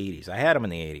from the 80s. I had them in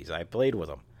the 80s. I played with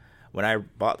them. When I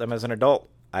bought them as an adult,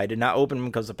 I did not open them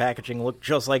because the packaging looked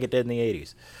just like it did in the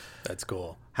 80s. That's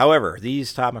cool. However,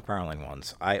 these Todd McFarlane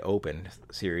ones, I opened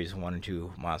series 1 and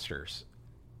 2 monsters,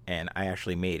 and I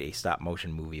actually made a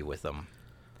stop-motion movie with them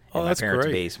in my parents'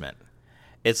 basement.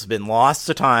 It's been lost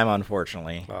to time,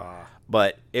 unfortunately,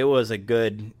 but it was a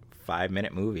good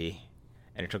 5-minute movie,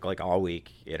 and it took like all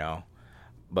week,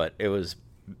 But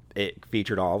it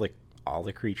featured all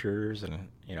the creatures and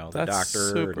the That's Doctor.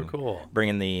 super and cool.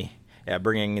 Bringing the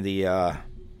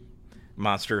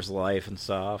monsters to life and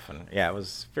stuff, and it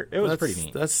was pretty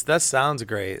neat. That sounds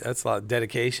great. That's a lot of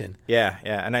dedication. Yeah.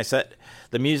 And I said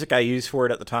the music I used for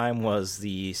it at the time was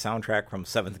the soundtrack from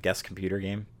Seventh Guest computer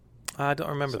game. I don't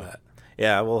remember that.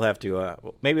 Yeah, we'll have to.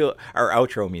 Maybe our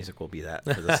outro music will be that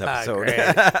for this episode.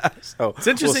 So it's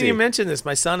interesting you mentioned this.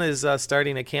 My son is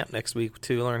starting a camp next week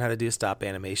to learn how to do stop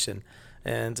animation,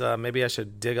 and maybe I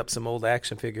should dig up some old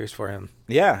action figures for him.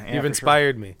 Yeah, you've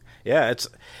inspired me. Yeah,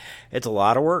 it's a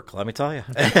lot of work, let me tell you.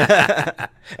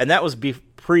 And that was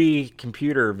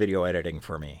pre-computer video editing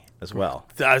for me as well.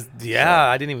 I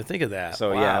didn't even think of that.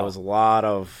 So yeah, it was a lot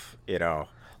of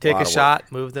Take a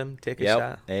shot, move them, take a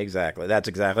shot. Exactly. That's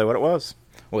exactly what it was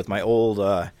with my old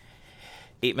 8mm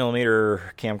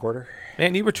camcorder.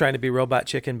 Man, you were trying to be Robot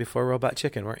Chicken before Robot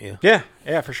Chicken, weren't you?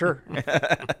 Yeah, for sure.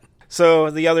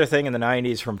 So the other thing in the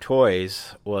 90s from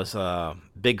toys was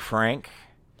Big Frank.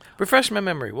 Refresh my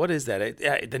memory. What is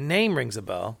that? The name rings a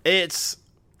bell. It's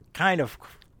kind of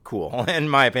cool, in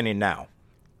my opinion now.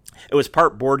 It was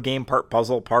part board game, part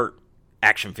puzzle, part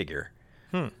action figure.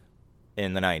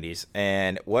 In the 90s,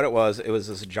 and what it was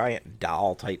this giant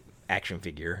doll-type action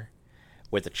figure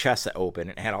with a chest that opened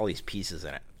and it had all these pieces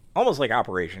in it. Almost like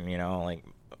Operation,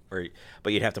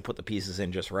 but you'd have to put the pieces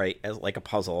in just right, as like a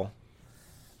puzzle,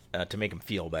 to make them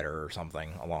feel better or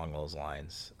something along those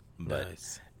lines. But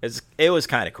nice. it was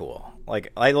kind of cool.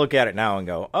 Like, I look at it now and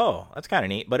go, oh, that's kind of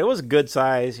neat. But it was a good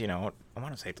size, I want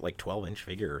to say like 12-inch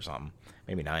figure or something,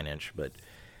 maybe 9-inch. But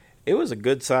it was a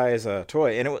good size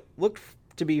toy, and it looked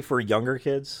to be for younger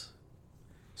kids,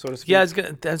 so to speak. Yeah,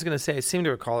 I was gonna say, I seem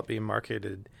to recall it being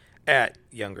marketed at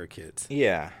younger kids.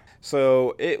 Yeah,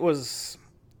 so it was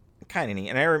kind of neat,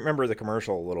 and I remember the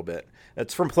commercial a little bit.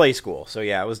 It's from Play School, so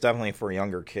yeah, it was definitely for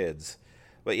younger kids.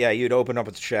 But yeah, you'd open up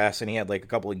its chest, and he had like a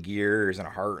couple of gears and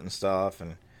a heart and stuff,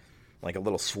 and like a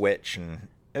little switch, and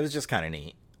it was just kind of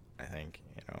neat, I think,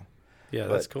 Yeah,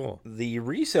 But that's cool. the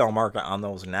resale market on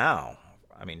those now,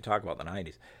 I mean, talk about the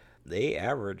 90s, they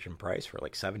average in price for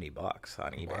like $70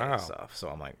 on eBay Wow. and stuff. So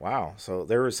I'm like, wow. So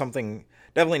there was something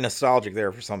definitely nostalgic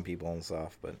there for some people and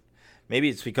stuff, but maybe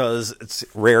it's because it's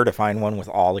rare to find one with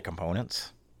all the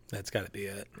components. That's got to be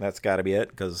it. That's got to be it,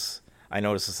 because I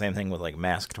noticed the same thing with like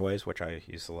mask toys, which I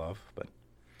used to love, but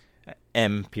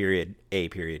M period, A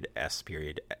period, S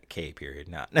period, K period,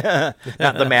 not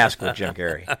the mask with Jim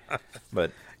Carrey.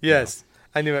 But Yes,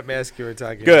 I knew what mask you were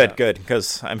talking good, about. good,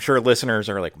 because I'm sure listeners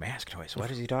are like, mask toys,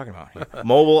 what is he talking about?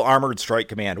 Mobile Armored Strike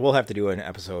Command. We'll have to do an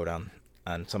episode on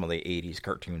some of the 80s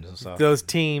cartoons and stuff. Those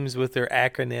teams with their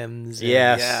acronyms. and-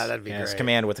 Yes. Yeah, that'd be yes, great.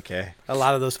 Command with a K. A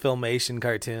lot of those Filmation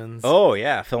cartoons. Oh,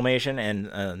 yeah. Filmation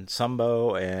and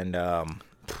Sumbo and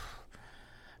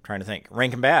trying to think.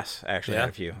 Rankin Bass actually Yeah. had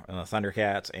a few.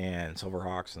 Thundercats and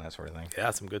Silverhawks and that sort of thing. Yeah,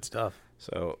 some good stuff.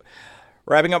 So,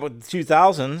 wrapping up with the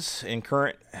 2000s in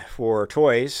current for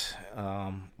toys,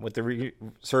 with the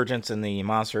resurgence in the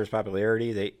Monsters'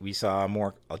 popularity, we saw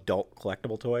more adult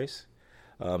collectible toys.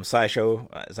 Sideshow,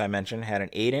 as I mentioned, had an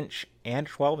 8-inch and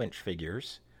 12-inch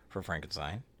figures for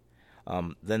Frankenstein.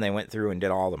 Then they went through and did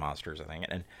all the monsters, I think.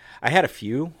 And I had a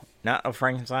few, not of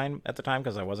Frankenstein at the time,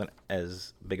 because I wasn't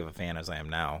as big of a fan as I am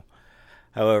now.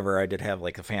 However, I did have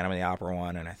like the Phantom of the Opera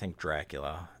one, and I think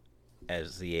Dracula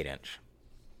as the 8-inch.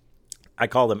 I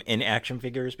call them in-action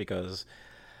figures because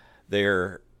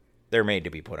they're made to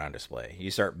be put on display.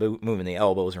 You start moving the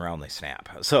elbows around, they snap.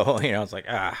 So, it's like,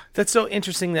 That's so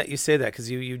interesting that you say that, because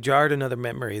you jarred another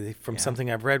memory from something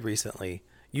I've read recently.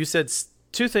 You said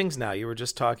two things now. You were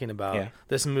just talking about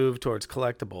this move towards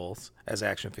collectibles as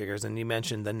action figures, and you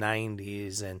mentioned the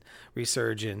 90s and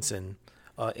resurgence and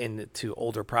into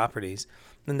older properties.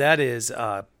 And that is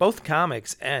both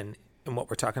comics and what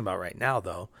we're talking about right now,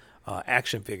 though,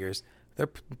 action figures.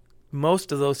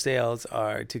 Most of those sales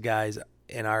are to guys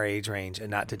in our age range and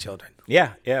not to children.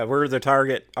 Yeah, we're the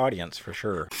target audience for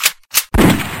sure.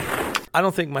 I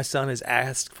don't think my son has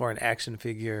asked for an action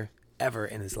figure ever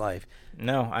in his life.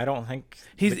 No, I don't think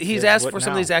He's asked for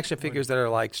some of these action figures that are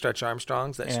like Stretch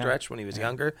Armstrongs that stretch when he was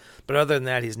younger, but other than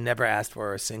that, he's never asked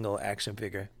for a single action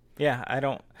figure. Yeah, I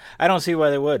don't see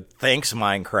why they would. Thanks,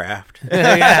 Minecraft.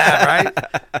 Yeah,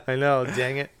 right. I know.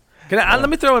 Dang it. Let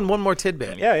me throw in one more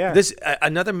tidbit. Yeah. This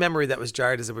another memory that was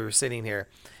jarred as we were sitting here.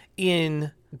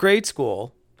 In grade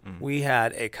school, we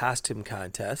had a costume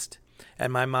contest,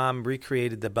 and my mom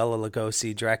recreated the Bela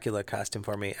Lugosi Dracula costume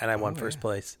for me, and I won first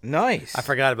place. Nice. I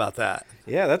forgot about that.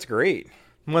 Yeah, that's great.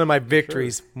 One of my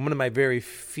victories, one of my very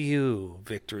few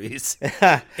victories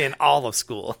in all of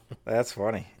school. That's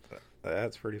funny.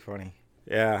 That's pretty funny.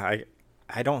 Yeah,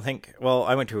 I don't think. Well,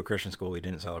 I went to a Christian school. We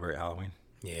didn't celebrate Halloween.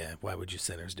 Yeah, why would you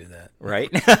sinners do that?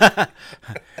 Right?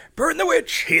 Burn the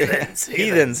witch. Heathens.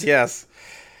 Heathens, yes.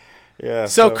 Yeah.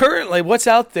 So currently, what's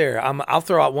out there? I'll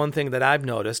throw out one thing that I've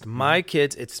noticed. My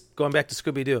kids, it's going back to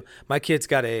Scooby-Doo. My kids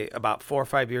got about 4 or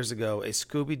 5 years ago, a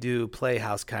Scooby-Doo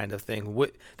Playhouse kind of thing.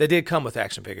 They did come with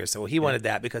action figures, so he wanted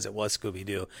that because it was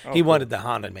Scooby-Doo. He wanted the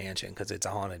Haunted Mansion because it's a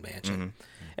Haunted Mansion.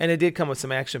 And it did come with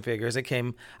some action figures.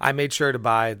 I made sure to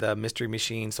buy the Mystery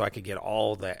Machine so I could get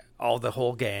all the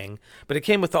whole gang. But it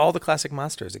came with all the classic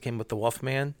monsters. It came with the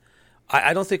Wolfman.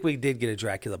 I don't think we did get a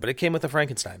Dracula, but it came with a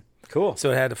Frankenstein. Cool.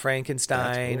 So it had a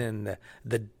Frankenstein and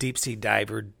the deep sea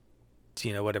diver,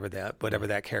 whatever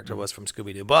that character was from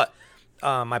Scooby-Doo. But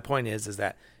my point is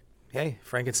that, hey,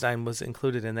 Frankenstein was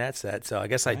included in that set. So I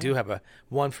guess I do have a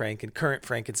current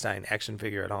Frankenstein action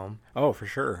figure at home. Oh, for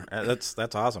sure. That's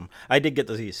awesome. I did get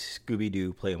these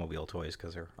Scooby-Doo Playmobil toys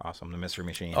because they're awesome. The Mystery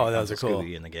Machine. Oh, those are cool.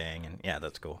 Scooby and the gang, and yeah,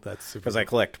 that's cool. That's super because I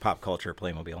collect pop culture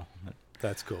Playmobil.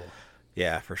 That's cool.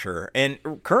 Yeah, for sure. And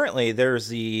currently, there's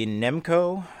the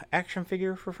Nemco action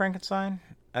figure for Frankenstein.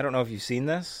 I don't know if you've seen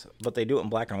this, but they do it in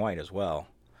black and white as well.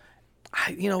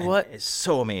 You know what? It's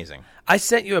so amazing. I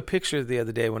sent you a picture the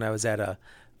other day when I was at a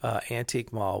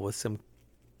antique mall with some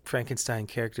Frankenstein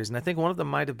characters, and I think one of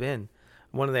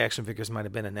the action figures might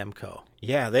have been a Nemco.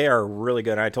 Yeah, they are really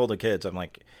good. I told the kids, I'm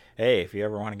like, hey, if you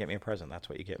ever want to get me a present, that's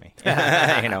what you get me.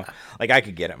 Like I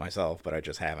could get it myself, but I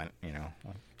just haven't,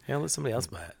 Yeah, let somebody else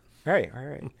buy it.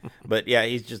 Right. But yeah,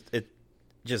 it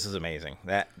just is amazing.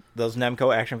 Those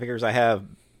Nemco action figures, I have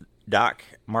Doc,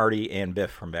 Marty, and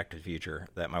Biff from Back to the Future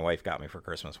that my wife got me for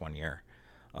Christmas one year.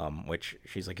 Which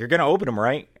she's like, "You're gonna open them,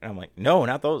 right?" And I'm like, "No,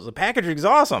 not those. The packaging's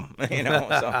awesome."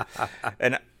 So,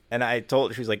 and I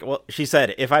told her, she's like, "Well," she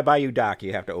said, "if I buy you Doc,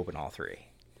 you have to open all 3."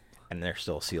 And they're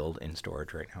still sealed in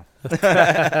storage right now.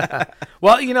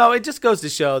 Well, it just goes to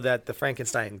show that the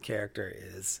Frankenstein character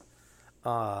is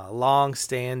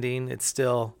long-standing. It's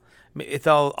still,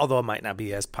 although it might not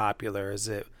be as popular as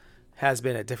it has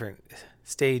been at different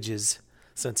stages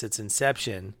since its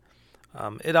inception,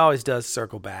 it always does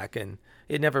circle back, and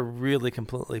it never really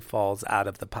completely falls out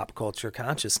of the pop culture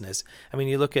consciousness. I mean,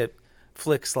 you look at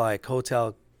flicks like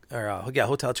Hotel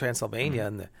Transylvania,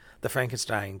 and the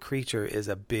Frankenstein creature is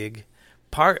a big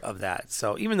part of that.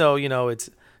 So even though,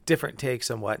 it's different takes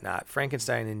and whatnot,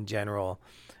 Frankenstein in general,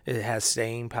 it has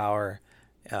staying power,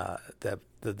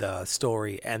 the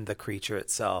story and the creature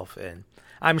itself. And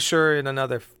I'm sure in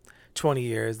another 20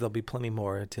 years, there'll be plenty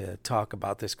more to talk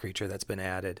about this creature that's been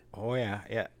added. Oh,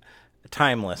 yeah.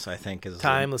 Timeless, I think, is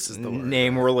timeless is the word.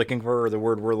 Name we're looking for, or the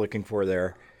word we're looking for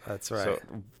there. That's right. So,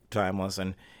 timeless.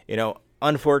 And,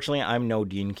 unfortunately, I'm no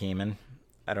Dean Kamen.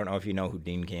 I don't know if you know who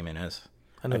Dean Kamen is.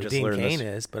 I know who Dean Cain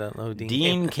is, but I don't know who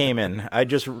Dean Kamen. I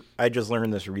just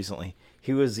learned this recently.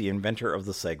 He was the inventor of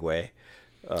the Segway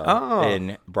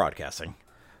in broadcasting.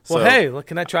 Well, hey, look,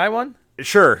 can I try one?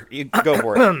 Sure, you go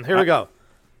for it. Here we go.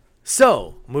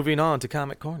 So, moving on to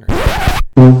Comic Corner.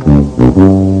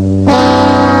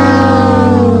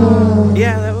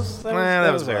 Yeah, that was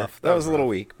rough. That was a little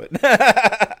weak, but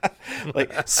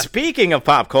speaking of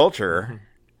pop culture,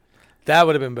 that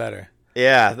would have been better.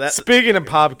 Yeah. Speaking of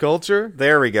pop culture,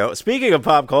 there we go. Speaking of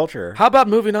pop culture, how about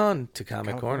moving on to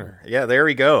Comic Corner? Yeah, there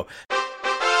we go.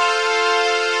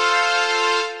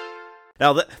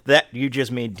 Now that you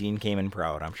just made Dean Kamen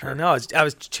proud, I'm sure. I know. I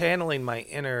was channeling my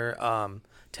inner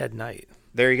Ted Knight.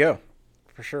 There you go,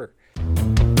 for sure.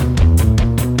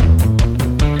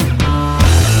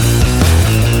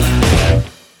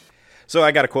 So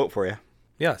I got a quote for you.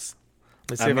 Yes.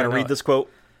 I'm going to read this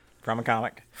quote from a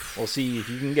comic. We'll see if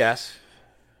you can guess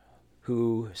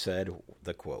who said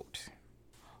the quote.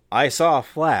 "I saw a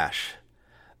flash.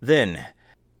 Then,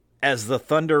 as the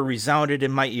thunder resounded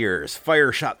in my ears,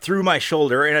 fire shot through my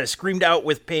shoulder, and I screamed out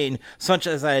with pain such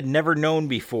as I had never known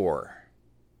before.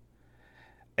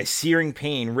 A searing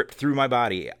pain ripped through my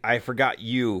body. I forgot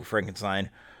you,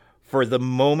 Frankenstein. For the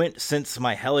moment since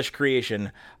my hellish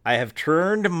creation, I have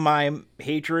turned my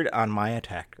hatred on my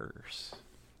attackers."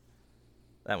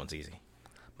 That one's easy.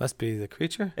 Must be the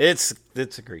creature? It's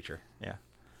a creature.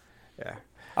 Yeah.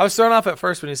 I was thrown off at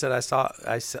first when you said I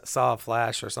saw a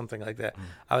flash or something like that.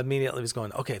 I immediately was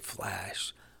going, okay,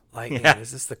 flash, lightning. Yeah.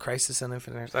 Is this the Crisis on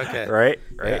Infinite Earths? Okay. Right.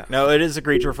 Yeah. No, it is a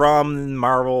creature from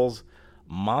Marvel's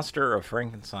Monster of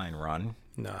Frankenstein run.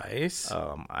 Nice.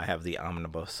 I have the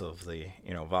omnibus of the,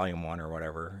 volume 1 or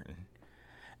whatever.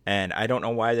 And I don't know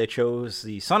why they chose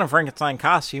the Son of Frankenstein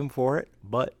costume for it,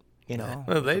 but,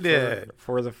 well, they did.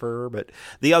 For the fur. But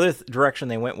the other direction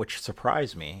they went, which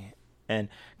surprised me, and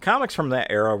comics from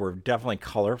that era were definitely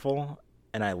colorful,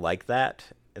 and I like that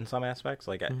in some aspects.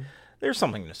 There's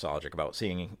something nostalgic about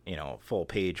seeing, a full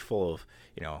page full of,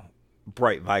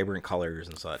 bright, vibrant colors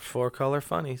and such. 4-color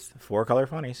funnies. 4-color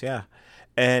funnies, yeah.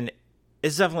 And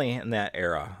it's definitely in that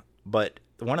era. But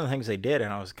one of the things they did,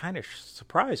 and I was kind of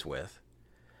surprised with,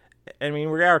 I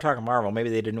mean, we are talking Marvel. Maybe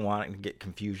they didn't want to get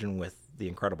confusion with the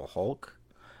Incredible Hulk,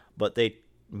 but they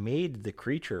made the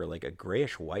creature like a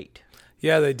grayish white.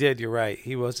 Yeah, they did. You're right.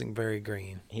 He wasn't very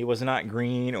green. He was not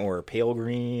green or pale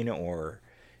green or,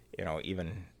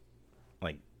 even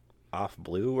like off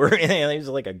blue or anything. He was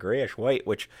like a grayish white,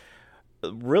 which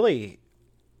really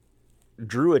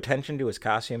drew attention to his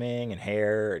costuming and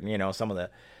hair and, some of the...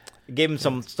 Gave him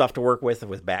some stuff to work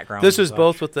with backgrounds. This was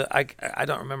both with the... I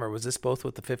don't remember. Was this both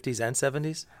with the 50s and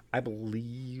 70s? I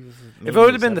believe... If it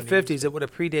would have been the 50s, it would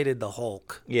have predated the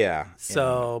Hulk. Yeah.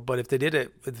 So, but if they did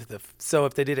it...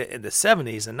 if they did it in the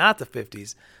 70s and not the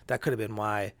 50s, that could have been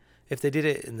why. If they did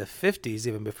it in the 50s,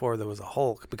 even before there was a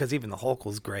Hulk, because even the Hulk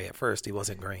was gray at first, he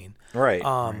wasn't green. Right.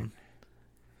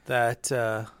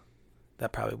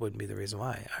 That probably wouldn't be the reason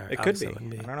why. It could be. I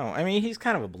don't know. I mean, he's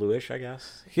kind of a bluish, I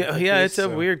guess. Yeah, it's a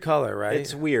weird color, right?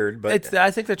 It's weird, but...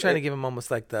 I think they're trying to give him almost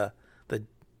like the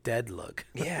dead look.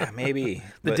 Yeah, maybe.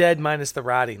 The dead minus the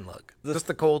rotting look. Just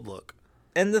the cold look.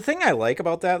 And the thing I like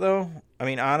about that, though, I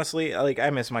mean, honestly,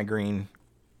 I miss my green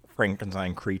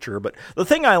Frankenstein creature, but the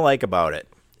thing I like about it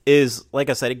is, like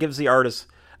I said, it gives the artist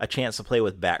a chance to play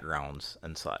with backgrounds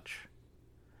and such.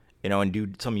 and do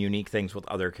some unique things with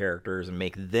other characters and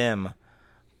make them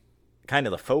kind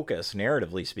of the focus,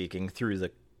 narratively speaking, through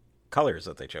the colors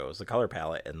that they chose, the color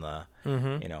palette and the,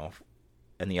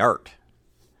 and the art.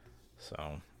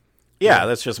 So, yeah,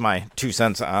 that's just my 2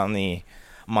 cents on the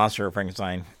Monster of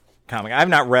Frankenstein comic. I've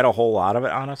not read a whole lot of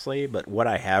it, honestly, but what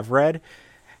I have read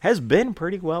has been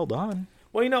pretty well done.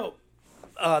 Well,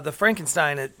 the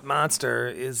Frankenstein monster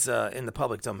is in the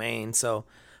public domain, so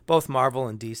both Marvel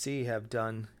and DC have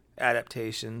done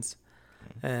adaptations.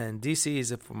 And DC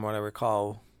is, from what I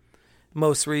recall,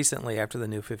 most recently after the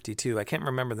New 52. I can't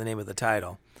remember the name of the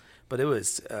title, but it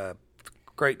was a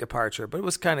great departure. But it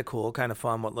was kind of cool, kind of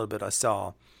fun, what little bit I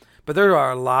saw. But there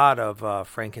are a lot of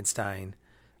Frankenstein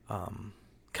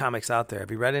comics out there.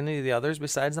 Have you read any of the others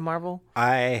besides the Marvel?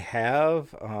 I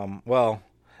have. Well,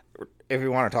 if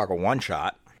you want to talk a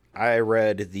one-shot, I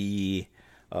read the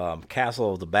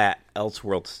Castle of the Bat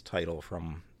Elseworlds title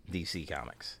from DC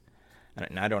Comics.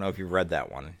 And I don't know if you've read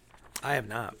that one. I have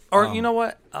not. Or you know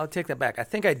what? I'll take that back. I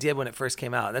think I did when it first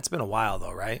came out. That's been a while,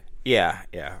 though, right? Yeah,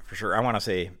 for sure. I want to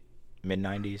say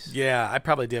mid-90s. Yeah, I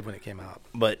probably did when it came out.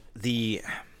 But the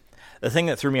thing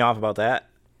that threw me off about that,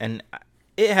 and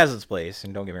it has its place,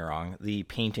 and don't get me wrong, the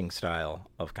painting style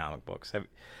of comic books.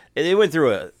 It went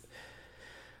through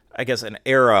an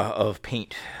era of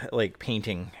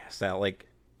painting style. Like,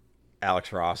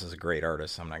 Alex Ross is a great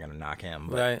artist. I'm not going to knock him.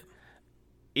 But right.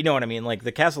 You know what I mean? Like,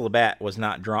 the Castle of the Bat was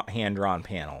not hand-drawn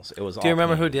panels. It was all Do you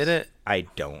remember paintings. who did it? I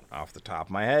don't off the top of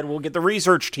my head. We'll get the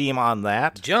research team on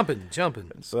that. Jumping.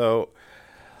 So,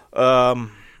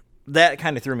 that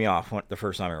kind of threw me off the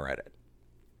first time I read it.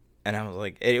 And I was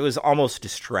like, it was almost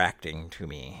distracting to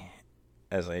me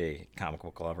as a comic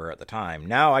book lover at the time.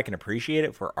 Now I can appreciate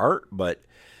it for art, but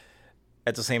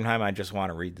at the same time, I just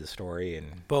want to read the story.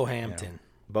 And Bo Hampton.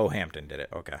 Bo Hampton did it.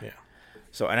 Okay. Yeah.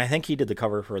 So, and I think he did the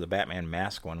cover for the Batman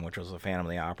Mask one, which was a Phantom of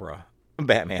the Opera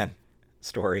Batman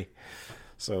story.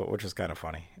 So, which was kind of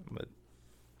funny, but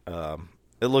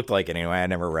it looked like it anyway. I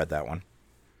never read that one.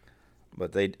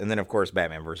 But and then of course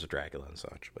Batman versus Dracula and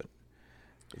such. But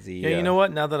you know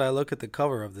what? Now that I look at the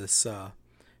cover of this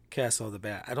Castle of the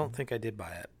Bat, I don't think I did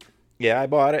buy it. Yeah, I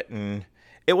bought it, and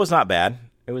it was not bad.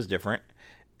 It was different,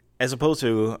 as opposed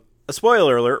to a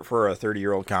spoiler alert for a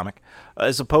 30-year-old comic,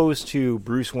 as opposed to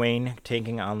Bruce Wayne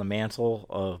taking on the mantle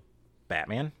of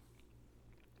Batman.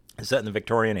 It's set in the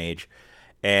Victorian age,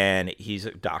 and he's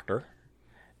a doctor,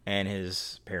 and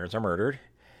his parents are murdered,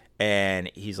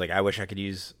 and he's like, I wish I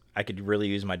could really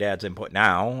use my dad's input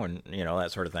now, and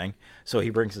that sort of thing. So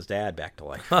he brings his dad back to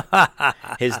life.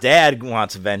 His dad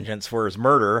wants vengeance for his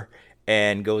murder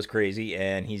and goes crazy,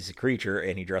 and he's a creature,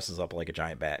 and he dresses up like a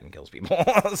giant bat and kills people.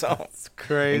 So it's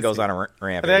crazy. And goes on a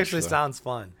rampage. It actually sounds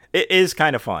fun. It is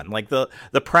kind of fun. Like the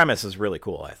premise is really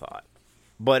cool, I thought,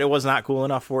 but it was not cool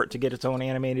enough for it to get its own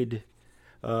animated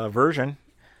version,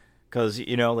 because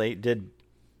they did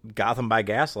Gotham by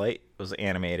Gaslight was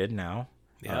animated now.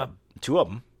 Yeah, 2 of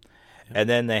them. And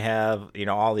then they have,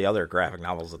 all the other graphic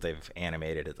novels that they've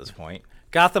animated at this point.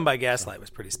 Gotham by Gaslight was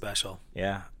pretty special.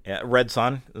 Yeah. Red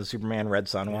Sun, the Superman Red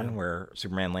Sun one, where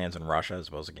Superman lands in Russia as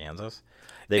opposed to Kansas.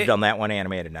 They've done that one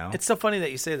animated now. It's so funny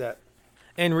that you say that.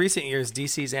 In recent years,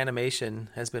 DC's animation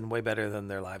has been way better than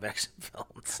their live-action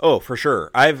films. Oh, for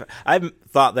sure. I've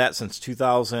thought that since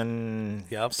 2007.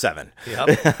 Yep.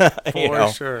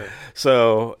 For sure.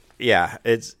 So, yeah,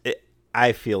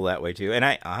 I feel that way too, and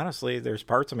I honestly, there's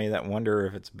parts of me that wonder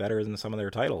if it's better than some of their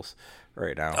titles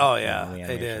right now. Oh yeah,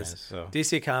 it is. So.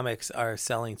 DC Comics are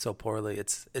selling so poorly;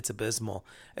 it's abysmal.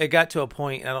 It got to a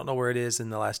point, I don't know where it is in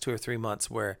the last 2 or 3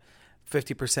 months, where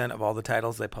 50% of all the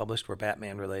titles they published were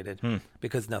Batman related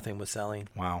because nothing was selling.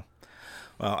 Wow.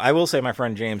 Well, I will say my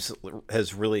friend James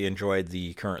has really enjoyed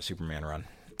the current Superman run.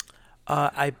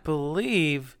 I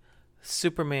believe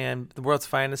Superman, the world's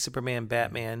finest Superman,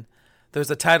 Batman. There's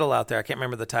a title out there. I can't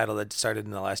remember the title that started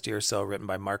in the last year or so, written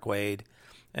by Mark Waid,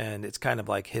 and it's kind of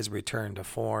like his return to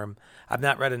form. I've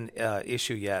not read an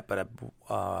issue yet, but I've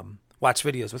watched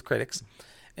videos with critics,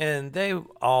 and they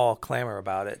all clamor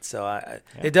about it. So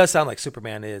it does sound like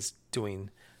Superman is doing.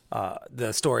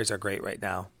 The stories are great right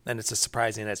now, and it's just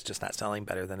surprising that it's just not selling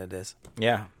better than it is.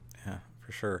 Yeah,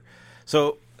 for sure.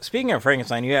 So speaking of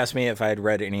Frankenstein, you asked me if I had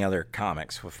read any other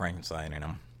comics with Frankenstein in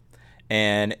them.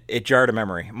 And it jarred a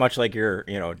memory, much like your,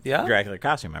 Dracula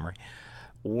costume memory.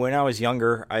 When I was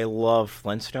younger, I loved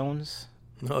Flintstones.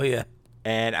 Oh, yeah.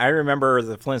 And I remember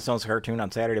the Flintstones cartoon on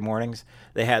Saturday mornings.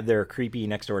 They had their creepy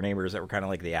next-door neighbors that were kind of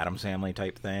like the Addams Family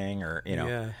type thing, or,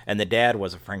 Yeah. And the dad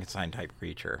was a Frankenstein-type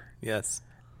creature. Yes.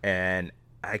 And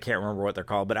I can't remember what they're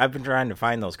called, but I've been trying to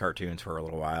find those cartoons for a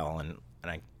little while, and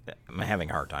I'm having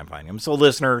a hard time finding them. So,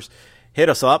 listeners, hit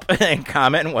us up and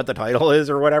comment what the title is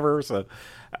or whatever. So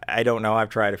I don't know. I've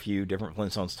tried a few different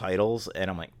Flintstones titles, and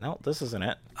I'm like, no, this isn't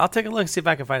it. I'll take a look and see if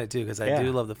I can find it too, because I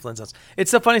do love the Flintstones.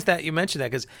 It's so funny that you mentioned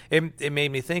that, because it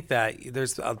made me think that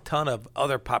there's a ton of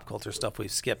other pop culture stuff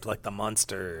we've skipped, like the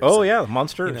Munsters. Oh yeah,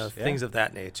 Munsters, things of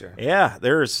that nature. Yeah,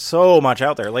 there's so much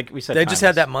out there. Like we said, they just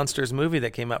had that Munsters movie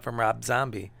that came out from Rob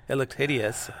Zombie. It looked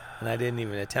hideous, and I didn't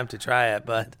even attempt to try it.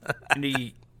 But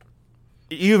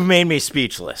you've made me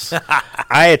speechless.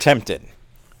 I attempted.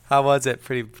 How was it?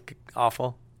 Pretty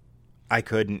awful. I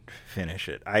couldn't finish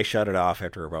it. I shut it off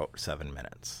after about 7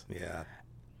 minutes. Yeah.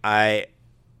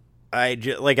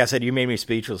 Like I said, you made me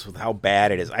speechless with how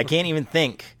bad it is. I can't even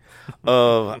think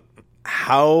of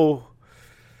how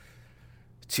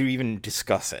to even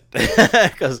discuss it.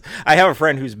 Because I have a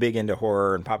friend who's big into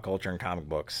horror and pop culture and comic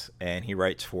books, and he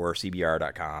writes for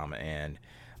CBR.com and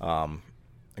a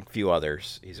few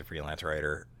others. He's a freelance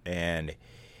writer, and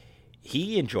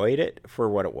he enjoyed it for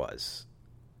what it was.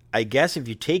 I guess if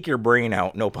you take your brain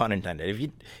out, no pun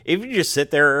intended, if you just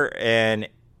sit there and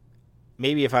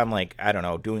maybe if I'm like, I don't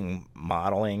know, doing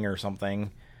modeling or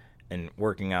something and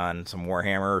working on some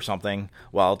Warhammer or something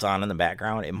while it's on in the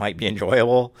background, it might be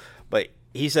enjoyable. But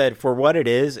he said for what it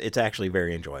is, it's actually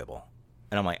very enjoyable.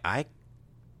 And I'm like, I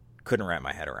couldn't wrap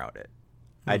my head around it.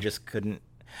 I just couldn't.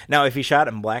 Now, if he shot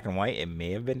it in black and white, it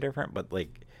may have been different, but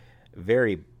like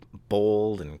very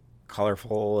bold and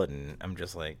colorful, and I'm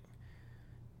just like,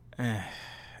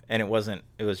 and it was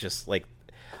just like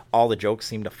all the jokes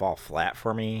seemed to fall flat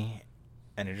for me,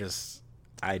 and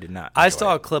I did not. I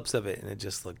saw clips of it, and it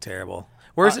just looked terrible.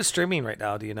 Where is it streaming right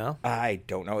now? Do you know? I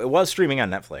don't know. It was streaming on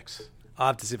Netflix. I'll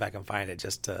have to see if I can find it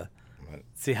just to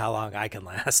see how long I can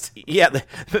last. Yeah,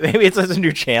 maybe it's a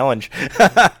new challenge.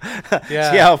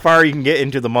 Yeah. See how far you can get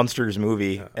into the Munsters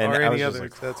movie. And or I was any just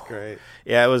others. like, That's great.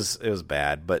 Yeah, it was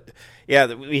bad. But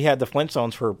yeah, we had the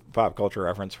Flintstones for pop culture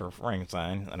reference for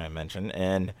Frankenstein that I mentioned,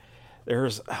 and there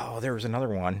was another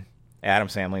one Adam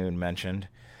Sandler had mentioned,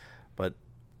 but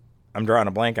I'm drawing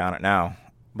a blank on it now.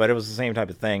 But it was the same type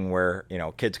of thing where,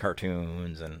 kids'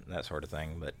 cartoons and that sort of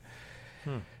thing. But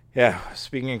yeah,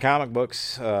 speaking of comic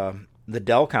books, the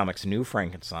Dell Comics New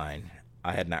Frankenstein,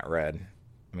 I had not read.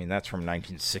 I mean, that's from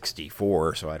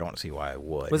 1964, so I don't see why I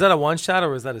would. Was that a one-shot or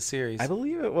was that a series? I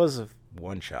believe it was a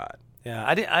one-shot. Yeah,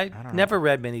 I never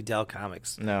read many Dell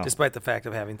comics. No. Despite the fact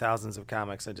of having thousands of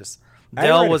comics, I Dell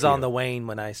read a was few. on the wane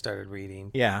when I started reading.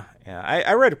 Yeah.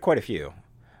 I read quite a few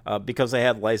because they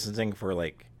had licensing for,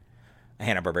 like,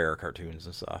 Hanna-Barbera cartoons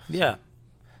and stuff. Yeah.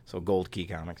 So Gold Key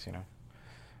Comics,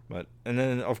 And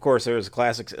then, of course, there was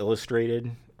Classics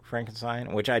Illustrated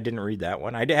Frankenstein, which I didn't read that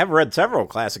one. I have read several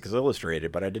Classics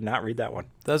Illustrated, but I did not read that one.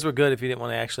 Those were good if you didn't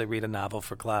want to actually read a novel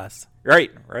for class.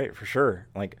 Right, for sure.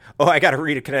 Like, I got to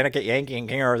read a Connecticut Yankee and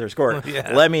King Arthur's Court.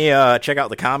 Yeah. Let me check out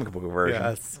the comic book version.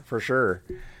 Yes. For sure.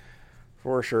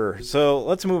 So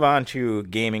let's move on to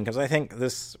gaming, because I think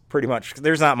this pretty much,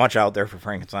 there's not much out there for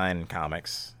Frankenstein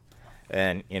comics.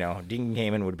 And, Dean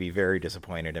Gaiman would be very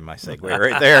disappointed in my segue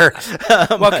right there.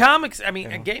 Well, comics,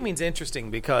 gaming's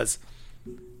interesting because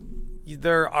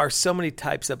there are so many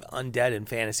types of undead in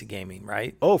fantasy gaming,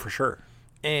 right? Oh, for sure.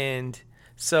 And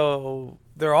so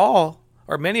they're all,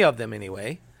 or many of them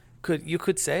anyway, you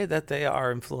could say that they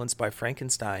are influenced by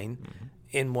Frankenstein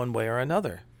in one way or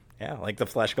another. Yeah, like the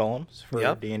flesh golems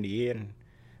for D&D and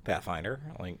Pathfinder.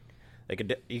 Like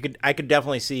I could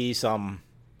definitely see some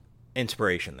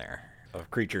inspiration there of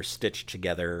creatures stitched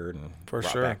together and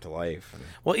brought back to life.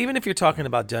 Well, even if you're talking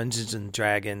about Dungeons and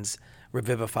Dragons,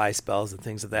 revivify spells and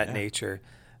things of that nature,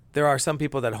 there are some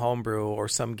people that homebrew or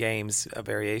some games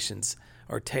variations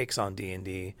or takes on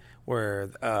D&D where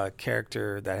a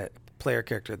player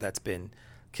character that's been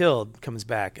killed comes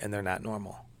back and they're not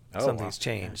normal. Something's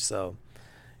changed.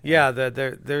 Yeah. So,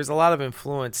 there's a lot of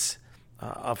influence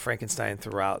of Frankenstein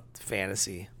throughout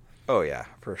fantasy. Oh yeah,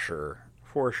 for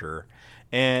sure.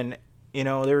 And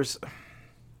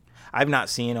I've not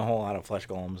seen a whole lot of flesh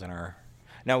golems in our.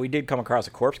 Now we did come across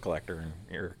a corpse collector in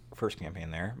your first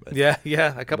campaign there. But,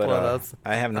 a couple of those.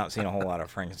 I have not seen a whole lot of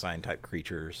Frankenstein type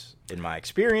creatures in my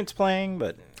experience playing,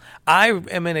 but I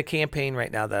am in a campaign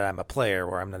right now that I'm a player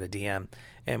where I'm not a DM,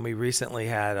 and we recently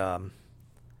had I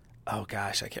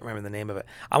can't remember the name of it.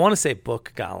 I want to say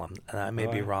Book Golem, and I may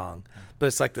be wrong, but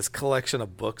it's like this collection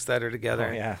of books that are together.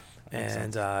 Oh yeah,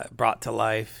 and brought to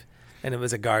life. And it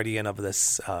was a guardian of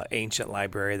this ancient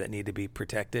library that needed to be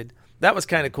protected. That was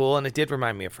kind of cool, and it did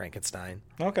remind me of Frankenstein.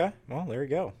 Okay, well, there you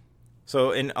go.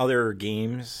 So in other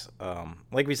games,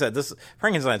 like we said, this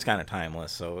Frankenstein's kind of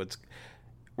timeless, so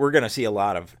we're going to see a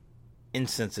lot of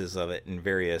instances of it in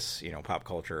various, pop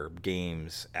culture,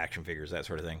 games, action figures, that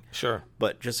sort of thing. Sure.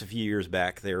 But just a few years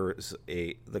back, there was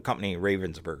the company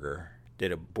Ravensburger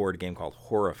did a board game called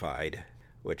Horrified,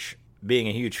 which, being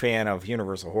a huge fan of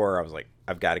Universal Horror, I was like,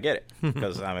 I've got to get it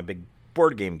because I'm a big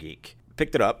board game geek.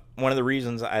 Picked it up. One of the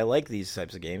reasons I like these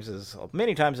types of games is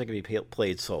many times they can be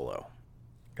played solo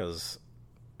because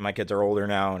my kids are older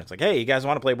now, and it's like, hey, you guys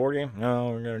want to play a board game?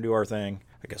 No, we're going to do our thing.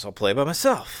 I guess I'll play by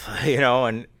myself,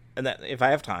 and that if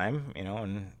I have time,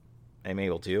 and I'm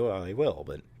able to, I will,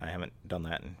 but I haven't done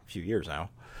that in a few years now.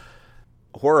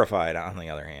 Horrified, on the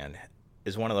other hand,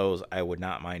 is one of those I would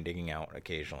not mind digging out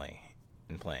occasionally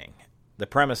and playing. The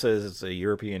premise is it's a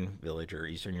European village or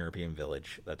Eastern European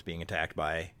village that's being attacked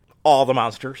by all the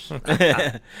monsters.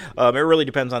 It really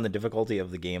depends on the difficulty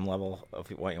of the game level of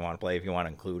what you want to play, if you want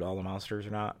to include all the monsters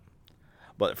or not.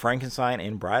 But Frankenstein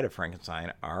and Bride of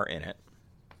Frankenstein are in it.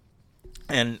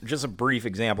 And just a brief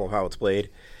example of how it's played.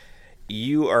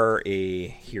 You are a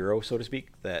hero, so to speak,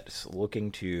 that's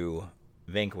looking to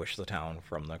vanquish the town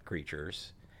from the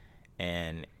creatures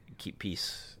and keep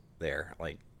peace there.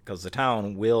 Because the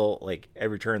town will,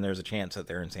 every turn there's a chance that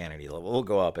their insanity level will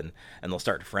go up and they'll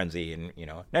start to frenzy. And,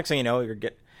 next thing you know,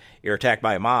 you're attacked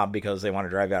by a mob because they want to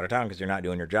drive you out of town because you're not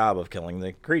doing your job of killing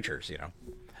the creatures,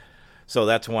 So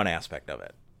that's one aspect of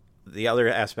it. The other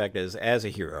aspect is, as a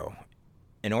hero,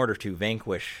 in order to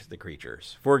vanquish the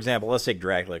creatures. For example, let's take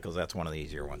Dracula because that's one of the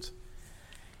easier ones.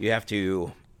 You have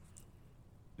to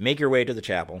make your way to the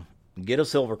chapel, get a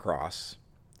silver cross,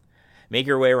 make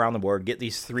your way around the board, get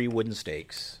these 3 wooden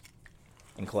stakes,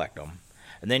 and collect them.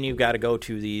 And then you've got to go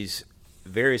to these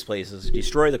various places,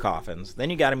 destroy the coffins. Then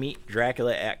you got to meet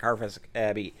Dracula at Carfax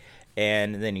Abbey,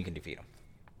 and then you can defeat him.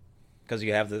 Because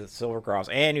you have the silver cross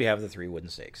and you have the 3 wooden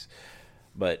stakes.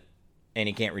 And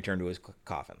he can't return to his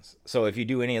coffins. So if you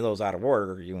do any of those out of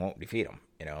order, you won't defeat him.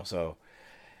 So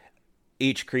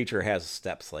each creature has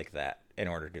steps like that in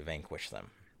order to vanquish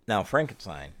them. Now,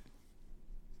 Frankenstein.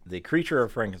 The creature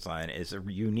of Frankenstein is a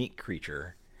unique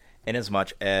creature in as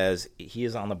much as he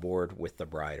is on the board with the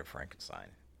bride of Frankenstein.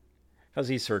 Because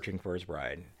he's searching for his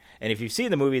bride. And if you see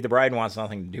the movie, the bride wants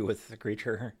nothing to do with the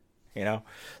creature,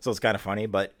 So it's kind of funny.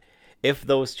 But if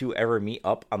those two ever meet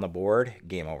up on the board,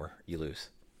 game over. You lose.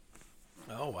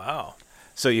 Oh, wow.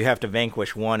 So you have to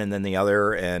vanquish one and then the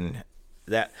other. And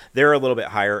that they're a little bit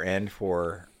higher end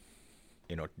for,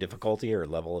 difficulty or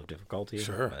level of difficulty.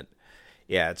 Sure. But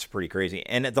yeah, it's pretty crazy.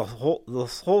 And at the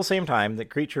whole same time, the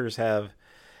creatures have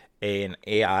an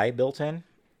AI built in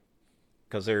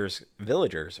because there's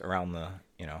villagers around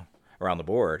the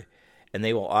board, and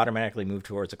they will automatically move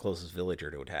towards the closest villager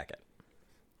to attack it.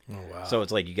 Oh, wow. So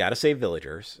it's like you got to save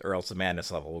villagers, or else the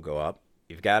madness level will go up.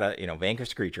 You've got to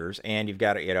vanquish creatures, and you've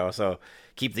got to so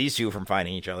keep these two from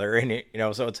fighting each other, and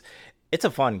so it's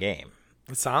a fun game.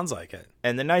 It sounds like it.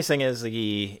 And the nice thing is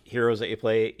the heroes that you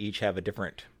play each have a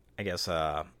different,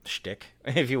 shtick,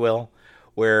 if you will,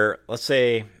 where, let's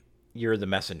say you're the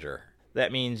messenger.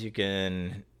 That means you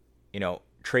can,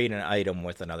 trade an item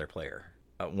with another player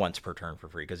once per turn for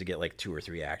free, because you get 2 or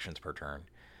 3 actions per turn.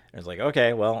 And it's like,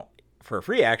 okay, well, for a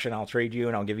free action, I'll trade you,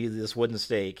 and I'll give you this wooden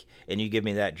stake, and you give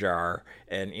me that jar,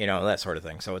 and, that sort of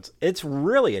thing. So it's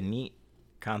really a neat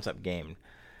concept game.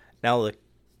 Now,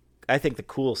 I think the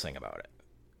coolest thing about it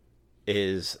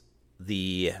is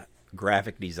the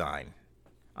graphic design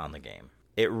on the game.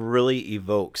 It really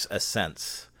evokes a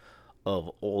sense of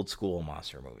old school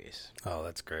monster movies. Oh,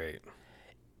 that's great.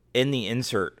 In the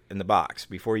insert in the box,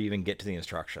 before you even get to the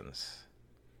instructions,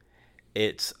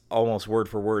 it's almost word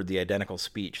for word the identical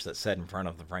speech that's said in front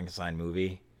of the Frankenstein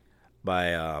movie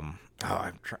by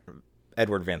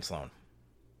Edward Van Sloan.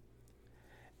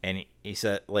 And he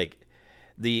said,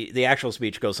 the actual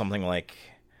speech goes something like,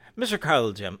 Mr.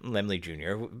 Carl Lemley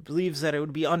Jr. believes that it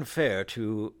would be unfair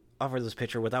to offer this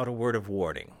picture without a word of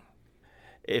warning.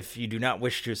 If you do not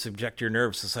wish to subject your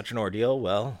nerves to such an ordeal,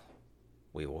 well,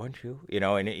 we warned you.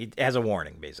 And it has a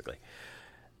warning, basically.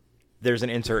 There's an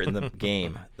insert in the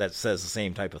game that says the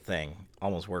same type of thing,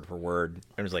 almost word for word.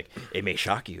 And it's like, it may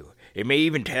shock you. It may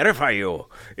even terrify you.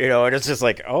 And it's just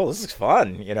like, oh, this is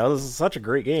fun. This is such a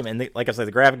great game. And like I said,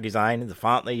 the graphic design, the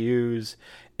font they use,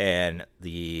 and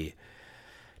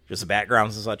just the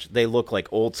backgrounds and such, they look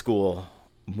like old school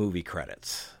movie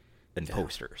credits and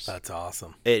posters. That's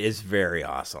awesome. It is very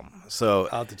awesome. So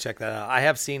I'll have to check that out. I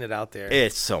have seen it out there.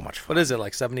 It's so much fun. What is it,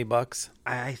 $70?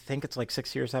 I think it's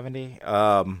 $60 or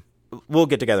 $70. We'll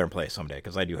get together and play someday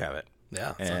because I do have it.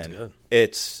 Yeah, sounds good.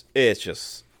 It's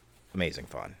just amazing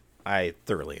fun. I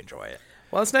thoroughly enjoy it.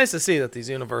 Well, it's nice to see that these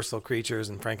universal creatures,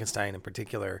 and Frankenstein in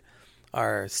particular,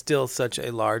 are still such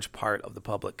a large part of the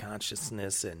public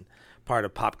consciousness and part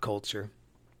of pop culture.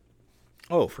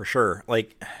 Oh, for sure.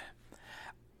 Like,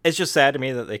 it's just sad to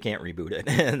me that they can't reboot it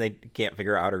and they can't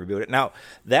figure out how to reboot it. Now,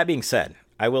 that being said,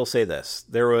 I will say this.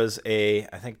 There was I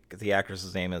think the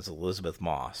actress's name is Elizabeth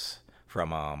Moss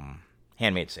from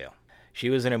Handmaid's Tale. She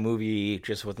was in a movie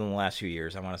just within the last few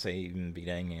years. I want to say even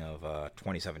beginning of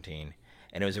 2017.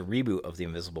 And it was a reboot of The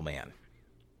Invisible Man.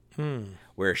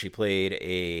 Where she played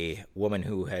a woman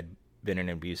who had been in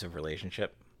an abusive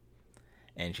relationship.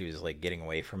 And she was like getting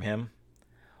away from him.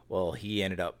 Well, he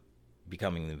ended up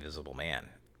becoming the Invisible Man.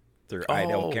 I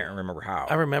can't remember how.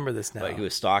 I remember this now. But he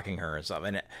was stalking her and stuff.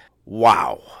 And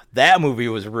wow, that movie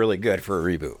was really good for a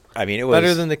reboot. I mean, it was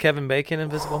better than the Kevin Bacon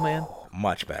Invisible Man.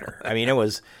 Much better. I mean, it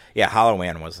was. Yeah, Hollow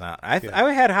Man was not. I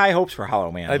had high hopes for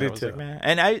Hollow Man. I do too. Like,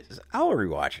 and I'll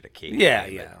rewatch it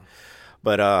occasionally. Yeah.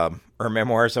 But or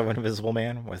Memoirs of an Invisible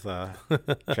Man with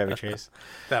Chevy Chase.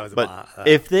 That was. But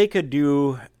if they could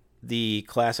do the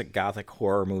classic gothic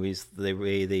horror movies the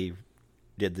way they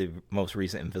did the most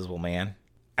recent Invisible Man,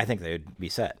 I think they would be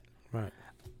set. Right.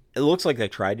 It looks like they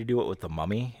tried to do it with The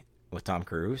Mummy with Tom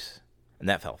Cruise, and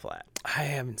that fell flat. I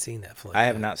haven't seen that flick. I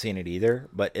have not seen it either,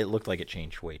 but it looked like it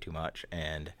changed way too much.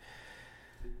 And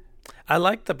I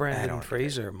like the Brendan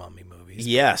Fraser Mummy movies.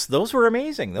 Yes, those were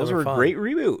amazing. Those were a fun. great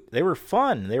reboot. They were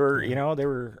fun. They were, they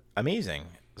were amazing.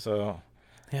 So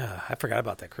yeah, I forgot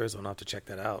about that Cruise one. I'll have to check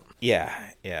that out.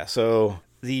 Yeah. So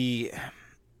if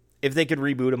they could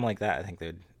reboot them like that, I think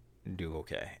they'd do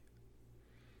okay.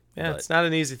 Yeah, it's not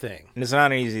an easy thing. It's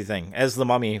not an easy thing, as The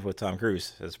Mummy with Tom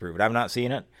Cruise has proved. I've not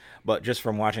seen it, but just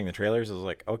from watching the trailers, I was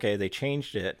like, okay, they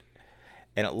changed it,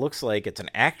 and it looks like it's an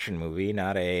action movie,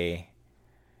 not a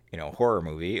horror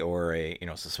movie or a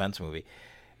suspense movie.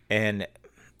 And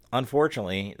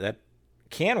unfortunately, that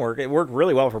can work. It worked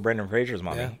really well for Brendan Fraser's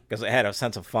Mummy because it had a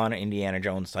sense of fun, Indiana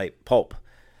Jones type pulp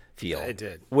feel. It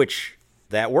did, which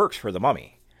that works for The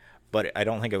Mummy, but I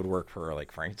don't think it would work for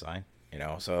like Frankenstein.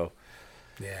 So.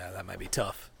 Yeah, that might be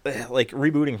tough. Like,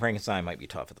 rebooting Frankenstein might be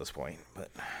tough at this point,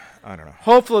 but I don't know.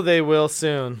 Hopefully they will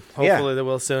soon. Hopefully they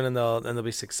will soon, and they'll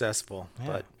be successful. Yeah,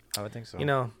 but I would think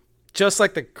so. Just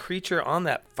like the creature on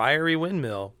that fiery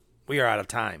windmill, we are out of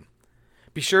time.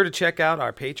 Be sure to check out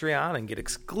our Patreon and get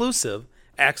exclusive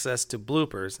access to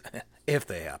bloopers, if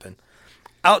they happen,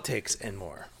 outtakes, and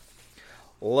more.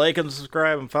 Like and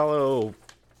subscribe and follow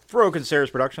Broken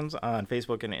Stairs Productions on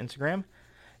Facebook and Instagram,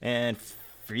 and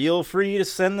feel free to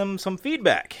send them some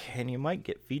feedback, and you might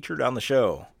get featured on the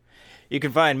show. You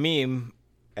can find me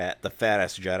at The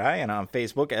Fattest Jedi and on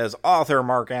Facebook as author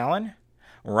Mark Allen.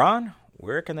 Ron,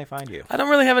 where can they find you? I don't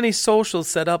really have any socials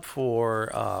set up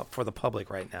for the public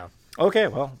right now. Okay,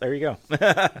 well, there you go.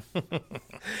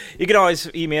 You can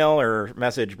always email or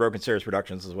message Broken Stairs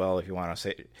Productions as well if you want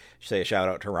to say a shout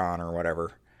out to Ron or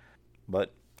whatever.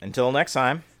 But until next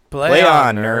time, play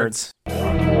on, nerds.